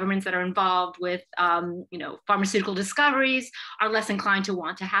the governments that are involved with pharmaceutical discoveries are less inclined to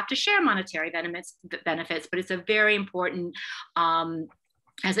want to have to share monetary benefits, but it's a very important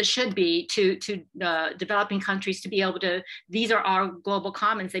as it should be, to developing countries to be able to, these are our global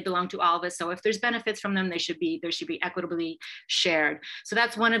commons, they belong to all of us. So if there's benefits from them, there should be equitably shared. So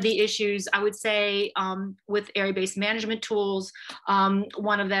that's one of the issues I would say with area-based management tools.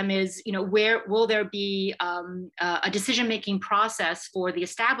 One of them is, where will there be a decision-making process for the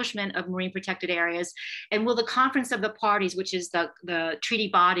establishment of marine protected areas? And will the Conference of the Parties, which is the treaty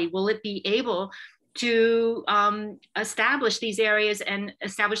body, will it be able to establish these areas and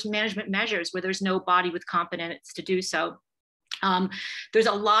establish management measures where there's no body with competence to do so? There's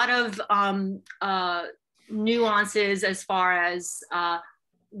a lot of nuances as far as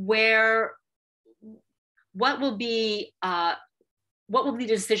what will be the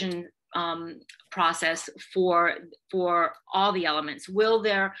decision process for all the elements. Will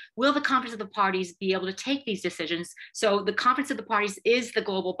the Conference of the Parties be able to take these decisions? So the Conference of the Parties is the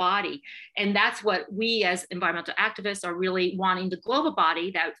global body, and that's what we as environmental activists are really wanting, the global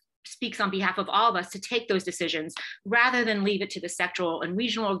body that speaks on behalf of all of us to take those decisions rather than leave it to the sectoral and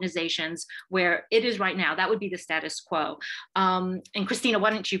regional organizations where it is right now. That would be the status quo. And Kristina,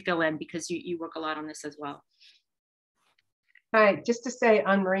 why don't you fill in, because you work a lot on this as well. Right, just to say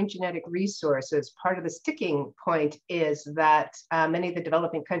on marine genetic resources, part of the sticking point is that many of the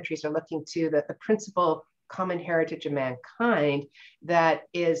developing countries are looking to the principal common heritage of mankind that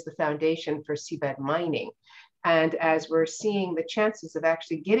is the foundation for seabed mining. And as we're seeing the chances of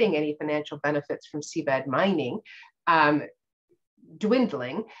actually getting any financial benefits from seabed mining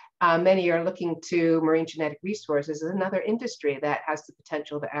dwindling, many are looking to marine genetic resources as another industry that has the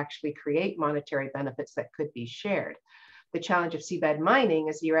potential to actually create monetary benefits that could be shared. The challenge of seabed mining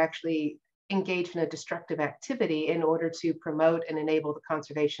is you're actually engaged in a destructive activity in order to promote and enable the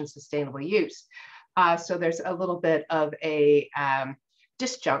conservation sustainable use. So there's a little bit of a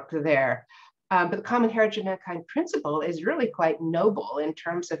disjunct there. But the common heritage of mankind principle is really quite noble in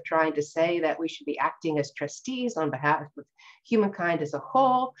terms of trying to say that we should be acting as trustees on behalf of humankind as a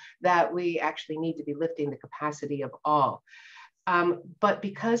whole, that we actually need to be lifting the capacity of all. But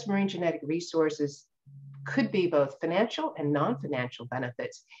because marine genetic resources could be both financial and non-financial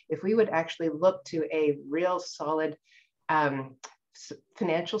benefits, if we would actually look to a real solid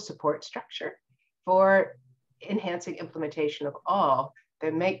financial support structure for enhancing implementation of all,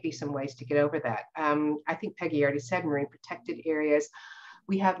 there might be some ways to get over that. I think Peggy already said marine protected areas.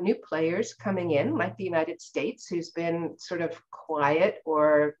 We have new players coming in, like the United States, who's been sort of quiet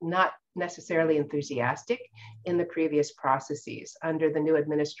or not necessarily enthusiastic in the previous processes. Under the new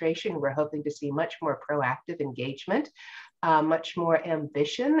administration, we're hoping to see much more proactive engagement, much more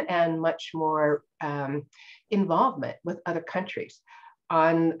ambition, and much more involvement with other countries.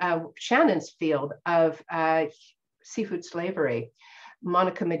 On Shannon's field of seafood slavery,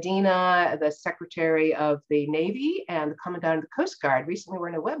 Monica Medina, the Secretary of the Navy and the Commandant of the Coast Guard, recently were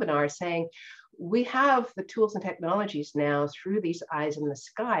in a webinar saying, we have the tools and technologies now through these eyes in the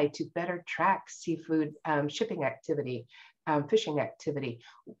sky to better track seafood shipping activity, fishing activity,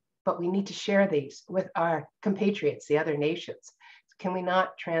 but we need to share these with our compatriots, the other nations. Can we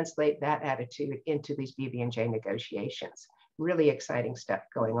not translate that attitude into these BBNJ negotiations? Really exciting stuff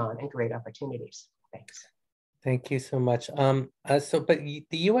going on and great opportunities. Thanks. Thank you so much. But the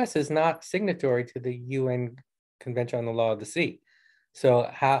U.S. is not signatory to the UN Convention on the Law of the Sea.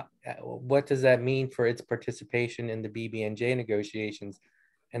 So what does that mean for its participation in the BBNJ negotiations?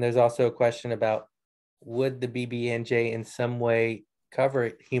 And there's also a question about, would the BBNJ in some way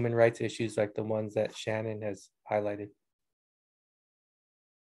cover human rights issues like the ones that Shannon has highlighted?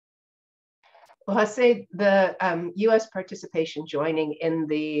 Well, I say the U.S. participation joining in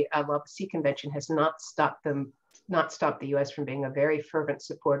the Law of the Sea Convention has not stopped the U.S. from being a very fervent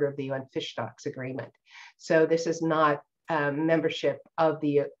supporter of the UN Fish Stocks Agreement. So this is not membership of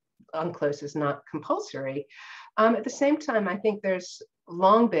the UNCLOS is not compulsory. At the same time, I think there's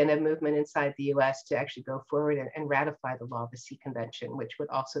long been a movement inside the U.S. to actually go forward and ratify the Law of the Sea Convention, which would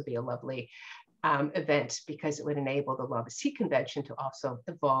also be a lovely event because it would enable the Law of the Sea Convention to also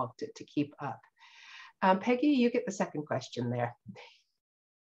evolve to keep up. Peggy, you get the second question there.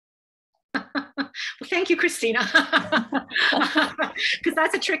 Well, thank you, Kristina, because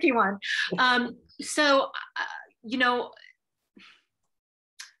that's a tricky one. You know,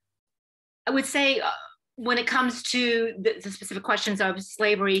 I would say when it comes to the specific questions of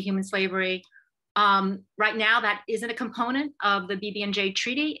slavery, human slavery, right now that isn't a component of the BBNJ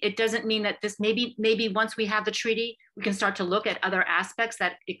treaty. It doesn't mean that this maybe once we have the treaty, we can start to look at other aspects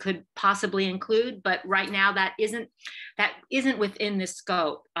that it could possibly include. But right now that isn't within this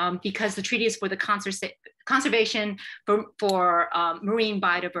scope because the treaty is for the conservation for marine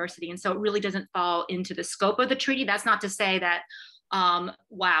biodiversity. And so it really doesn't fall into the scope of the treaty. That's not to say that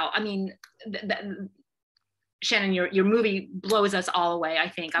wow, I mean, Shannon, your movie blows us all away, I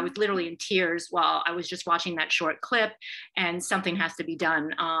think. I was literally in tears while I was just watching that short clip, and something has to be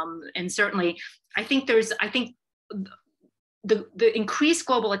done. And certainly, I think the increased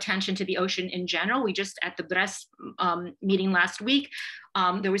global attention to the ocean in general, we just at the Brest meeting last week,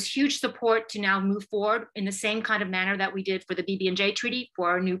 there was huge support to now move forward in the same kind of manner that we did for the BBNJ treaty,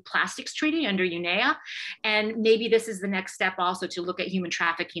 for our new plastics treaty under UNEA. And maybe this is the next step also to look at human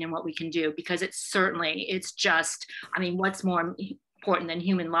trafficking and what we can do, because it's just, I mean, what's more important than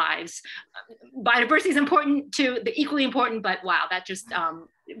human lives? Biodiversity is important too, equally important, but wow, that just,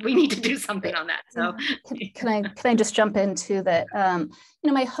 we need to do something on that. So can I just jump into that?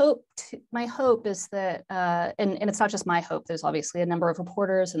 You know, my hope is that, and it's not just my hope, there's obviously a number of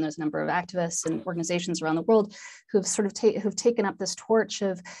reporters and there's a number of activists and organizations around the world who've sort of who've taken up this torch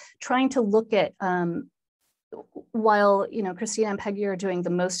of trying to look at, while, you know, Kristina and Peggy are doing the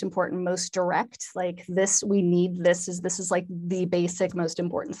most important, most direct, like this, we need this is like the basic, most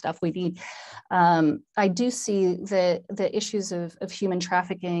important stuff we need. I do see the issues of human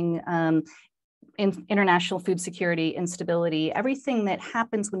trafficking, in international food security, instability, everything that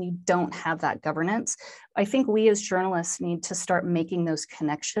happens when you don't have that governance. I think we as journalists need to start making those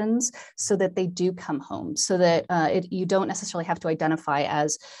connections so that they do come home, so that you don't necessarily have to identify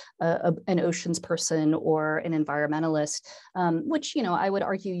as an oceans person or an environmentalist, which, you know, I would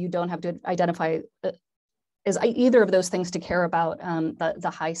argue you don't have to identify as either of those things to care about the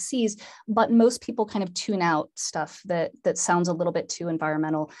high seas, but most people kind of tune out stuff that sounds a little bit too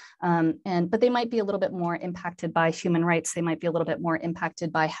environmental, but they might be a little bit more impacted by human rights. They might be a little bit more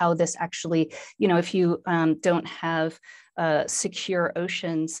impacted by how this actually, you know, if you don't have secure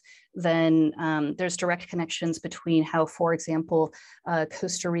oceans, then there's direct connections between how, for example,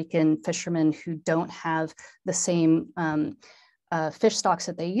 Costa Rican fishermen who don't have the same fish stocks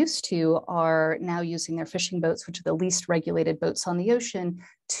that they used to are now using their fishing boats, which are the least regulated boats on the ocean,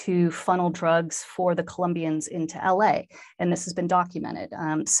 to funnel drugs for the Colombians into LA. And this has been documented.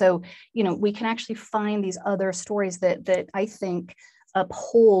 So, you know, we can actually find these other stories that I think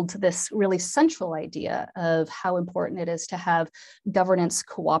uphold this really central idea of how important it is to have governance,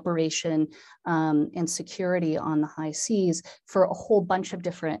 cooperation, and security on the high seas for a whole bunch of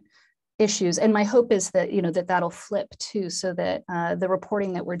different issues. And my hope is that, you know, that'll flip too, so that the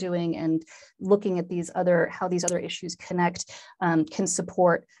reporting that we're doing and looking at how these other issues connect can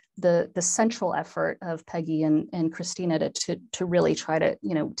support the central effort of Peggy and Kristina to really try to,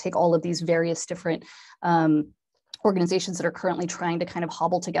 you know, take all of these various different organizations that are currently trying to kind of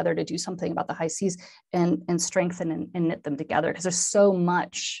hobble together to do something about the high seas and strengthen and knit them together, because there's so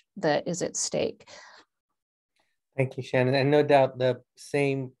much that is at stake. Thank you, Shannon. And no doubt the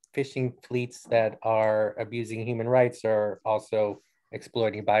same fishing fleets that are abusing human rights are also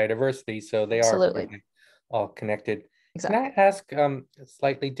exploiting biodiversity. So they Absolutely. are all connected. Exactly. Can I ask a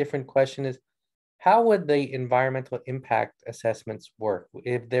slightly different question is, how would the environmental impact assessments work?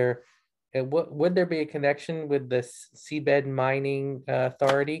 Would there be a connection with the Seabed Mining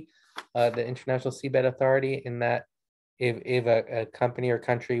Authority, the International Seabed Authority, in that if a company or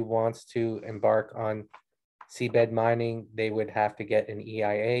country wants to embark on seabed mining, they would have to get an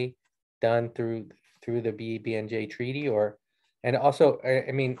EIA done through the BBNJ treaty? And also,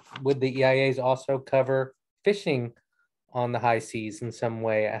 I mean, would the EIAs also cover fishing on the high seas in some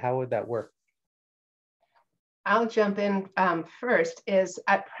way? How would that work? I'll jump in first. Is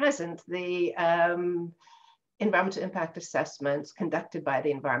at present, the environmental impact assessments conducted by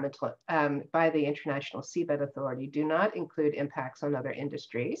the International Seabed Authority do not include impacts on other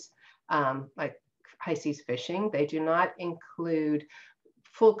industries, like high seas fishing. They do not include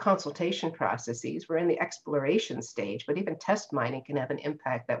full consultation processes. We're in the exploration stage, but even test mining can have an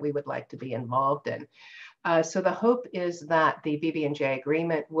impact that we would like to be involved in. So the hope is that the BBNJ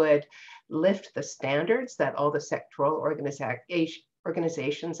agreement would lift the standards that all the sectoral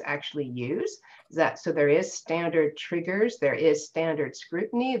organizations actually use. So there is standard triggers, there is standard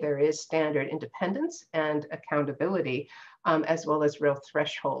scrutiny, there is standard independence and accountability, as well as real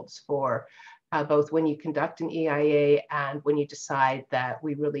thresholds for both when you conduct an EIA and when you decide that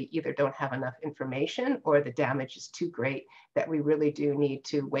we really either don't have enough information or the damage is too great that we really do need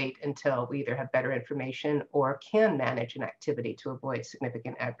to wait until we either have better information or can manage an activity to avoid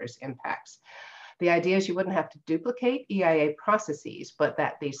significant adverse impacts. The idea is you wouldn't have to duplicate EIA processes, but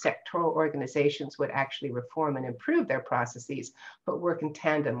that the sectoral organizations would actually reform and improve their processes, but work in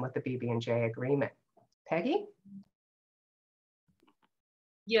tandem with the BBNJ agreement. Peggy?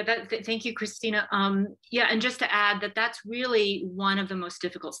 Yeah, thank you, Kristina. Yeah, and just to add that that's really one of the most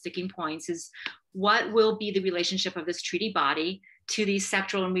difficult sticking points is what will be the relationship of this treaty body to these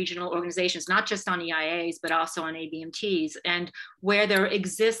sectoral and regional organizations, not just on EIAs, but also on ABMTs, and where there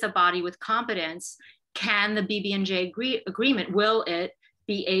exists a body with competence, can the BBNJ agreement, will it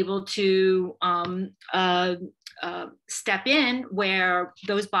be able to step in where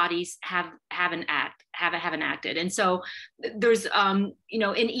those bodies haven't acted? And so there's you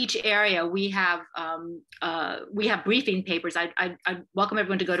know, in each area we have briefing papers. I welcome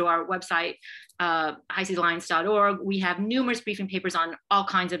everyone to go to our website, highseasalliance.org. We have numerous briefing papers on all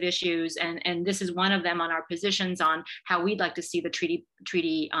kinds of issues, and this is one of them on our positions on how we'd like to see the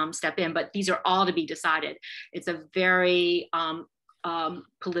treaty step in. But these are all to be decided. It's a very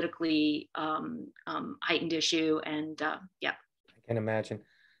politically heightened issue, and yeah. I can imagine.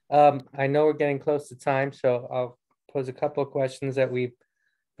 I know we're getting close to time, so I'll pose a couple of questions that we've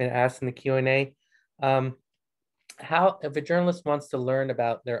been asked in the Q&A. How, if a journalist wants to learn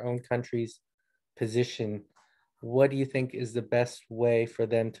about their own country's position, what do you think is the best way for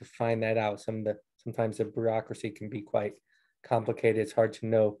them to find that out? Sometimes the bureaucracy can be quite complicated. It's hard to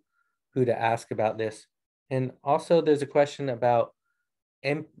know who to ask about this. And also there's a question about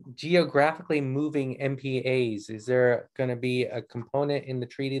geographically moving MPAs. Is there going to be a component in the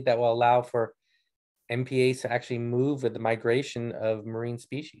treaty that will allow for MPAs to actually move with the migration of marine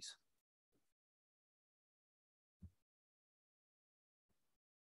species?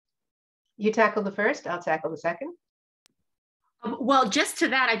 You tackle the first, I'll tackle the second. Well, just to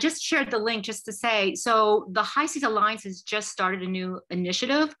that, I just shared the link just to say, so the High Seas Alliance has just started a new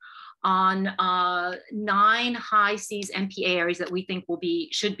initiative on 9 high seas MPA areas that we think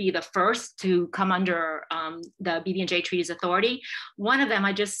should be the first to come under the BBNJ Treaties Authority. One of them,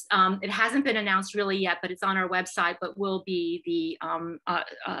 it hasn't been announced really yet, but it's on our website, but will be the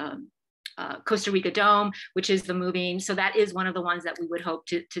Costa Rica Dome, which is the moving. So that is one of the ones that we would hope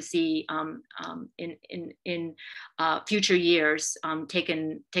to see in future years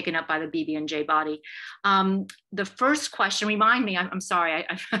taken up by the BBNJ body. The first question, remind me, I'm sorry,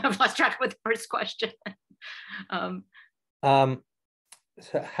 I've lost track of the first question.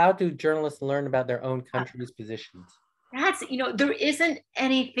 So how do journalists learn about their own country's positions? That's, there isn't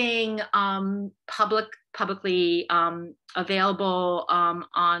anything publicly available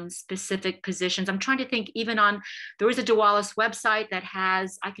on specific positions. I'm trying to think, there is a Dualis website that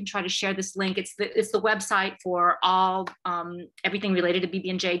has, I can try to share this link. It's the website for all, everything related to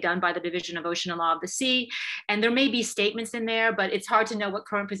BBNJ done by the Division of Ocean and Law of the Sea. And there may be statements in there, but it's hard to know what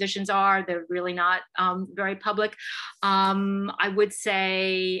current positions are. They're really not very public. I would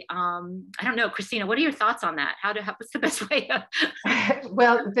say, I don't know, Kristina, what are your thoughts on that? What's the best way?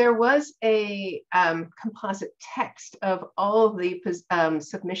 Well, there was a composite text of all of the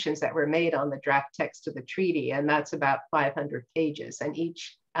submissions that were made on the draft text of the treaty, and that's about 500 pages. And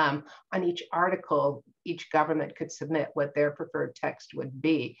on each article, each government could submit what their preferred text would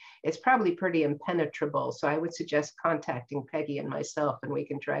be. It's probably pretty impenetrable, so I would suggest contacting Peggy and myself, and we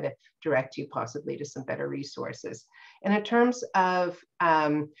can try to direct you possibly to some better resources. And in terms of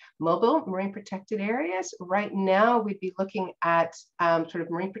mobile marine protected areas, right now we'd be looking at sort of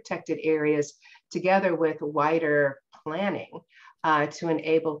marine protected areas together with wider planning to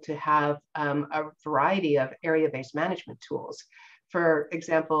enable to have a variety of area-based management tools. For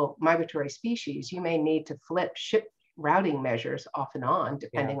example, migratory species, you may need to flip ship routing measures off and on,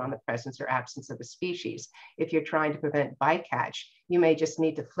 depending on the presence or absence of a species. If you're trying to prevent bycatch, you may just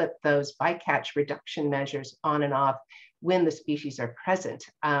need to flip those bycatch reduction measures on and off when the species are present.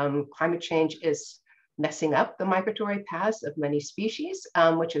 Climate change is messing up the migratory paths of many species,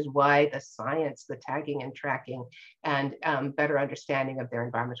 which is why the science, the tagging and tracking, and better understanding of their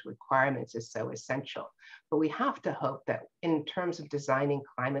environmental requirements is so essential. But we have to hope that in terms of designing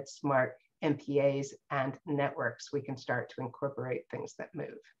climate smart MPAs and networks, we can start to incorporate things that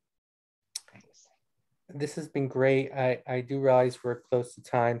move. Thanks. This has been great. I do realize we're close to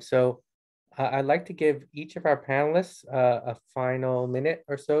time. So I'd like to give each of our panelists a final minute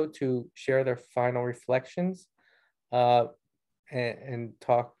or so to share their final reflections and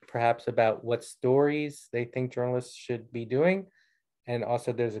talk perhaps about what stories they think journalists should be doing. And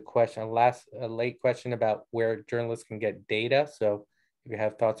also there's a late question about where journalists can get data. So if you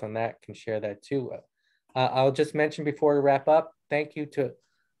have thoughts on that, can share that too. I'll just mention before we wrap up, thank you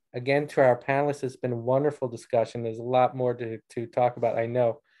again to our panelists. It's been a wonderful discussion. There's a lot more to talk about, I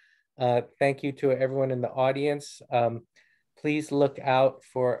know. Thank you to everyone in the audience. Please look out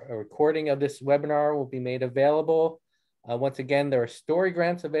for a recording of this webinar will be made available. Once again, there are story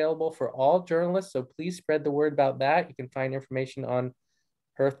grants available for all journalists, so please spread the word about that. You can find information on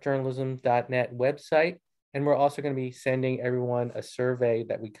earthjournalism.net website. And we're also going to be sending everyone a survey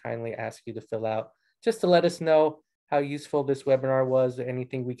that we kindly ask you to fill out, just to let us know how useful this webinar was, or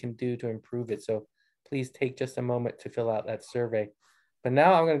anything we can do to improve it. So please take just a moment to fill out that survey. But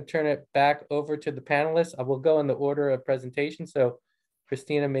now I'm going to turn it back over to the panelists. I will go in the order of presentation. So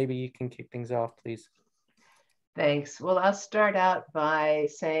Kristina, maybe you can kick things off, please. Thanks. Well, I'll start out by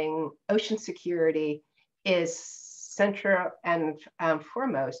saying ocean security is central and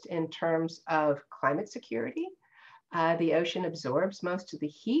foremost in terms of climate security. The ocean absorbs most of the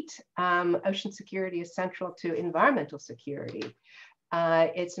heat. Ocean security is central to environmental security.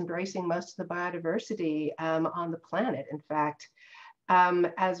 It's embracing most of the biodiversity on the planet, in fact,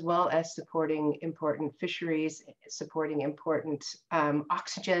 as well as supporting important fisheries, supporting important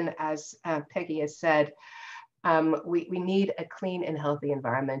oxygen, as Peggy has said. We need a clean and healthy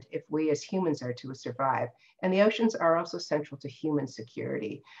environment if we as humans are to survive. And the oceans are also central to human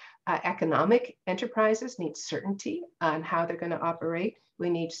security. Economic enterprises need certainty on how they're going to operate.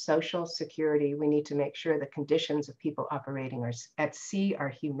 We need social security. We need to make sure the conditions of people operating at sea are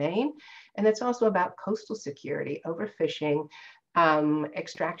humane. And it's also about coastal security. Overfishing,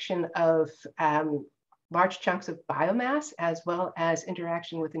 extraction of large chunks of biomass, as well as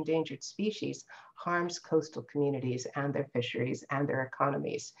interaction with endangered species, harms coastal communities and their fisheries and their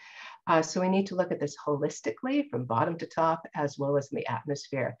economies. So we need to look at this holistically from bottom to top, as well as in the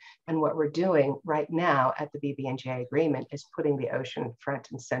atmosphere. And what we're doing right now at the BBNJ agreement is putting the ocean front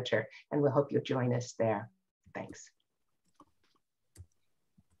and center, and we hope you'll join us there. Thanks.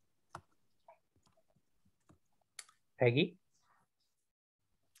 Peggy?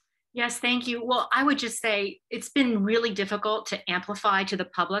 Yes, thank you. Well, I would just say it's been really difficult to amplify to the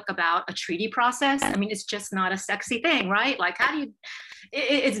public about a treaty process. I mean, it's just not a sexy thing, right? Like, how do you,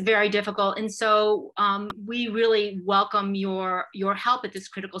 it's very difficult. And so we really welcome your help at this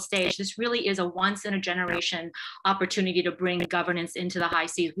critical stage. This really is a once in a generation opportunity to bring governance into the high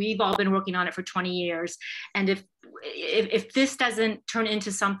seas. We've all been working on it for 20 years. And if this doesn't turn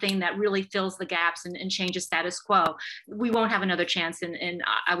into something that really fills the gaps and changes status quo, we won't have another chance in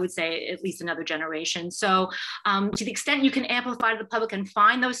I would say, at least another generation. So to the extent you can amplify to the public and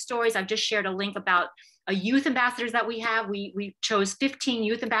find those stories, I've just shared a link about youth ambassadors that we have. We chose 15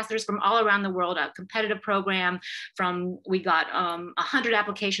 youth ambassadors from all around the world, a competitive program we got 100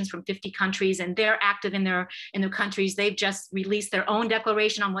 applications from 50 countries, and they're active in their countries. They've just released their own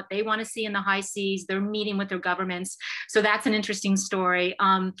declaration on what they want to see in the high seas. They're meeting with their governments. So that's an interesting story.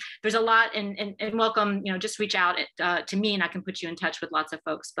 There's a lot, and welcome, just reach out to me and I can put you in touch with lots of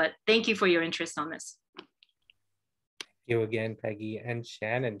folks, but thank you for your interest on this. Thank you again, Peggy. And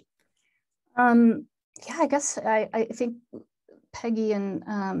Shannon. Yeah, I guess I think Peggy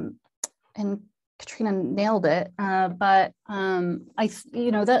and Katrina nailed it. But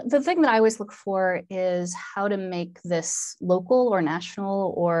the thing that I always look for is how to make this local or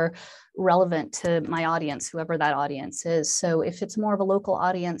national or relevant to my audience, whoever that audience is. So if it's more of a local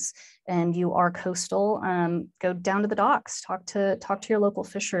audience and you are coastal, go down to the docks, talk to your local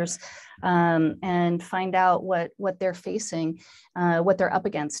fishers, and find out what they're facing, what they're up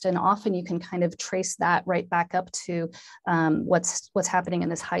against. And often you can kind of trace that right back up to what's happening in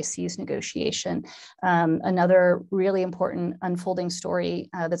this high seas negotiation. Another really important unfolding story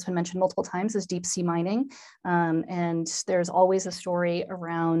that's been mentioned multiple times is deep sea mining. And there's always a story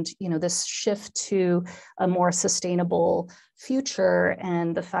around, this shift to a more sustainable future,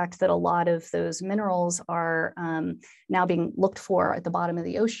 and the fact that a lot of those minerals are now being looked for at the bottom of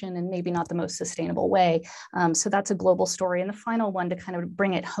the ocean, and maybe not the most sustainable way. So that's a global story. And the final one to kind of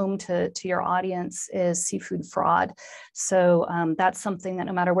bring it home to your audience is seafood fraud. So that's something that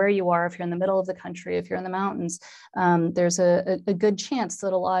no matter where you are, if you're in the middle of the country, if you're in the mountains, there's a good chance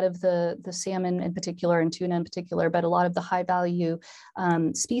that a lot of the salmon in particular, and tuna in particular, but a lot of the high value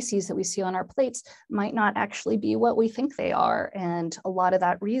species that we see on our plates might not actually be what we think they are. And a lot of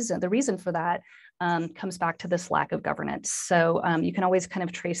the reason for that comes back to this lack of governance. So you can always kind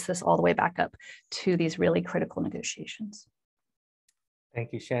of trace this all the way back up to these really critical negotiations.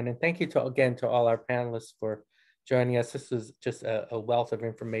 Thank you, Shannon. Thank you again to all our panelists for joining us. This was just a wealth of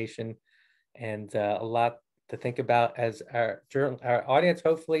information and a lot to think about as our audience.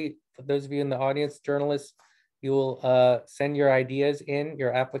 Hopefully, for those of you in the audience, journalists, you will send your ideas in,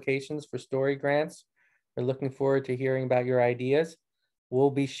 your applications for story grants. We're looking forward to hearing about your ideas. We'll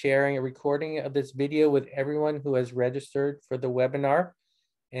be sharing a recording of this video with everyone who has registered for the webinar.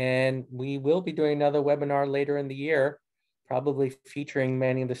 And we will be doing another webinar later in the year, probably featuring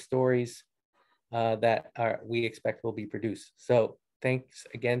many of the stories that we expect will be produced. So thanks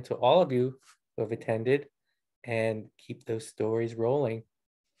again to all of you who have attended, and keep those stories rolling.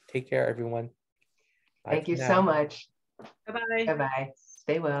 Take care, everyone. Bye Thank you for so now. much. Bye-bye. Bye-bye.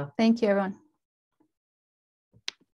 Stay well. Thank you, everyone.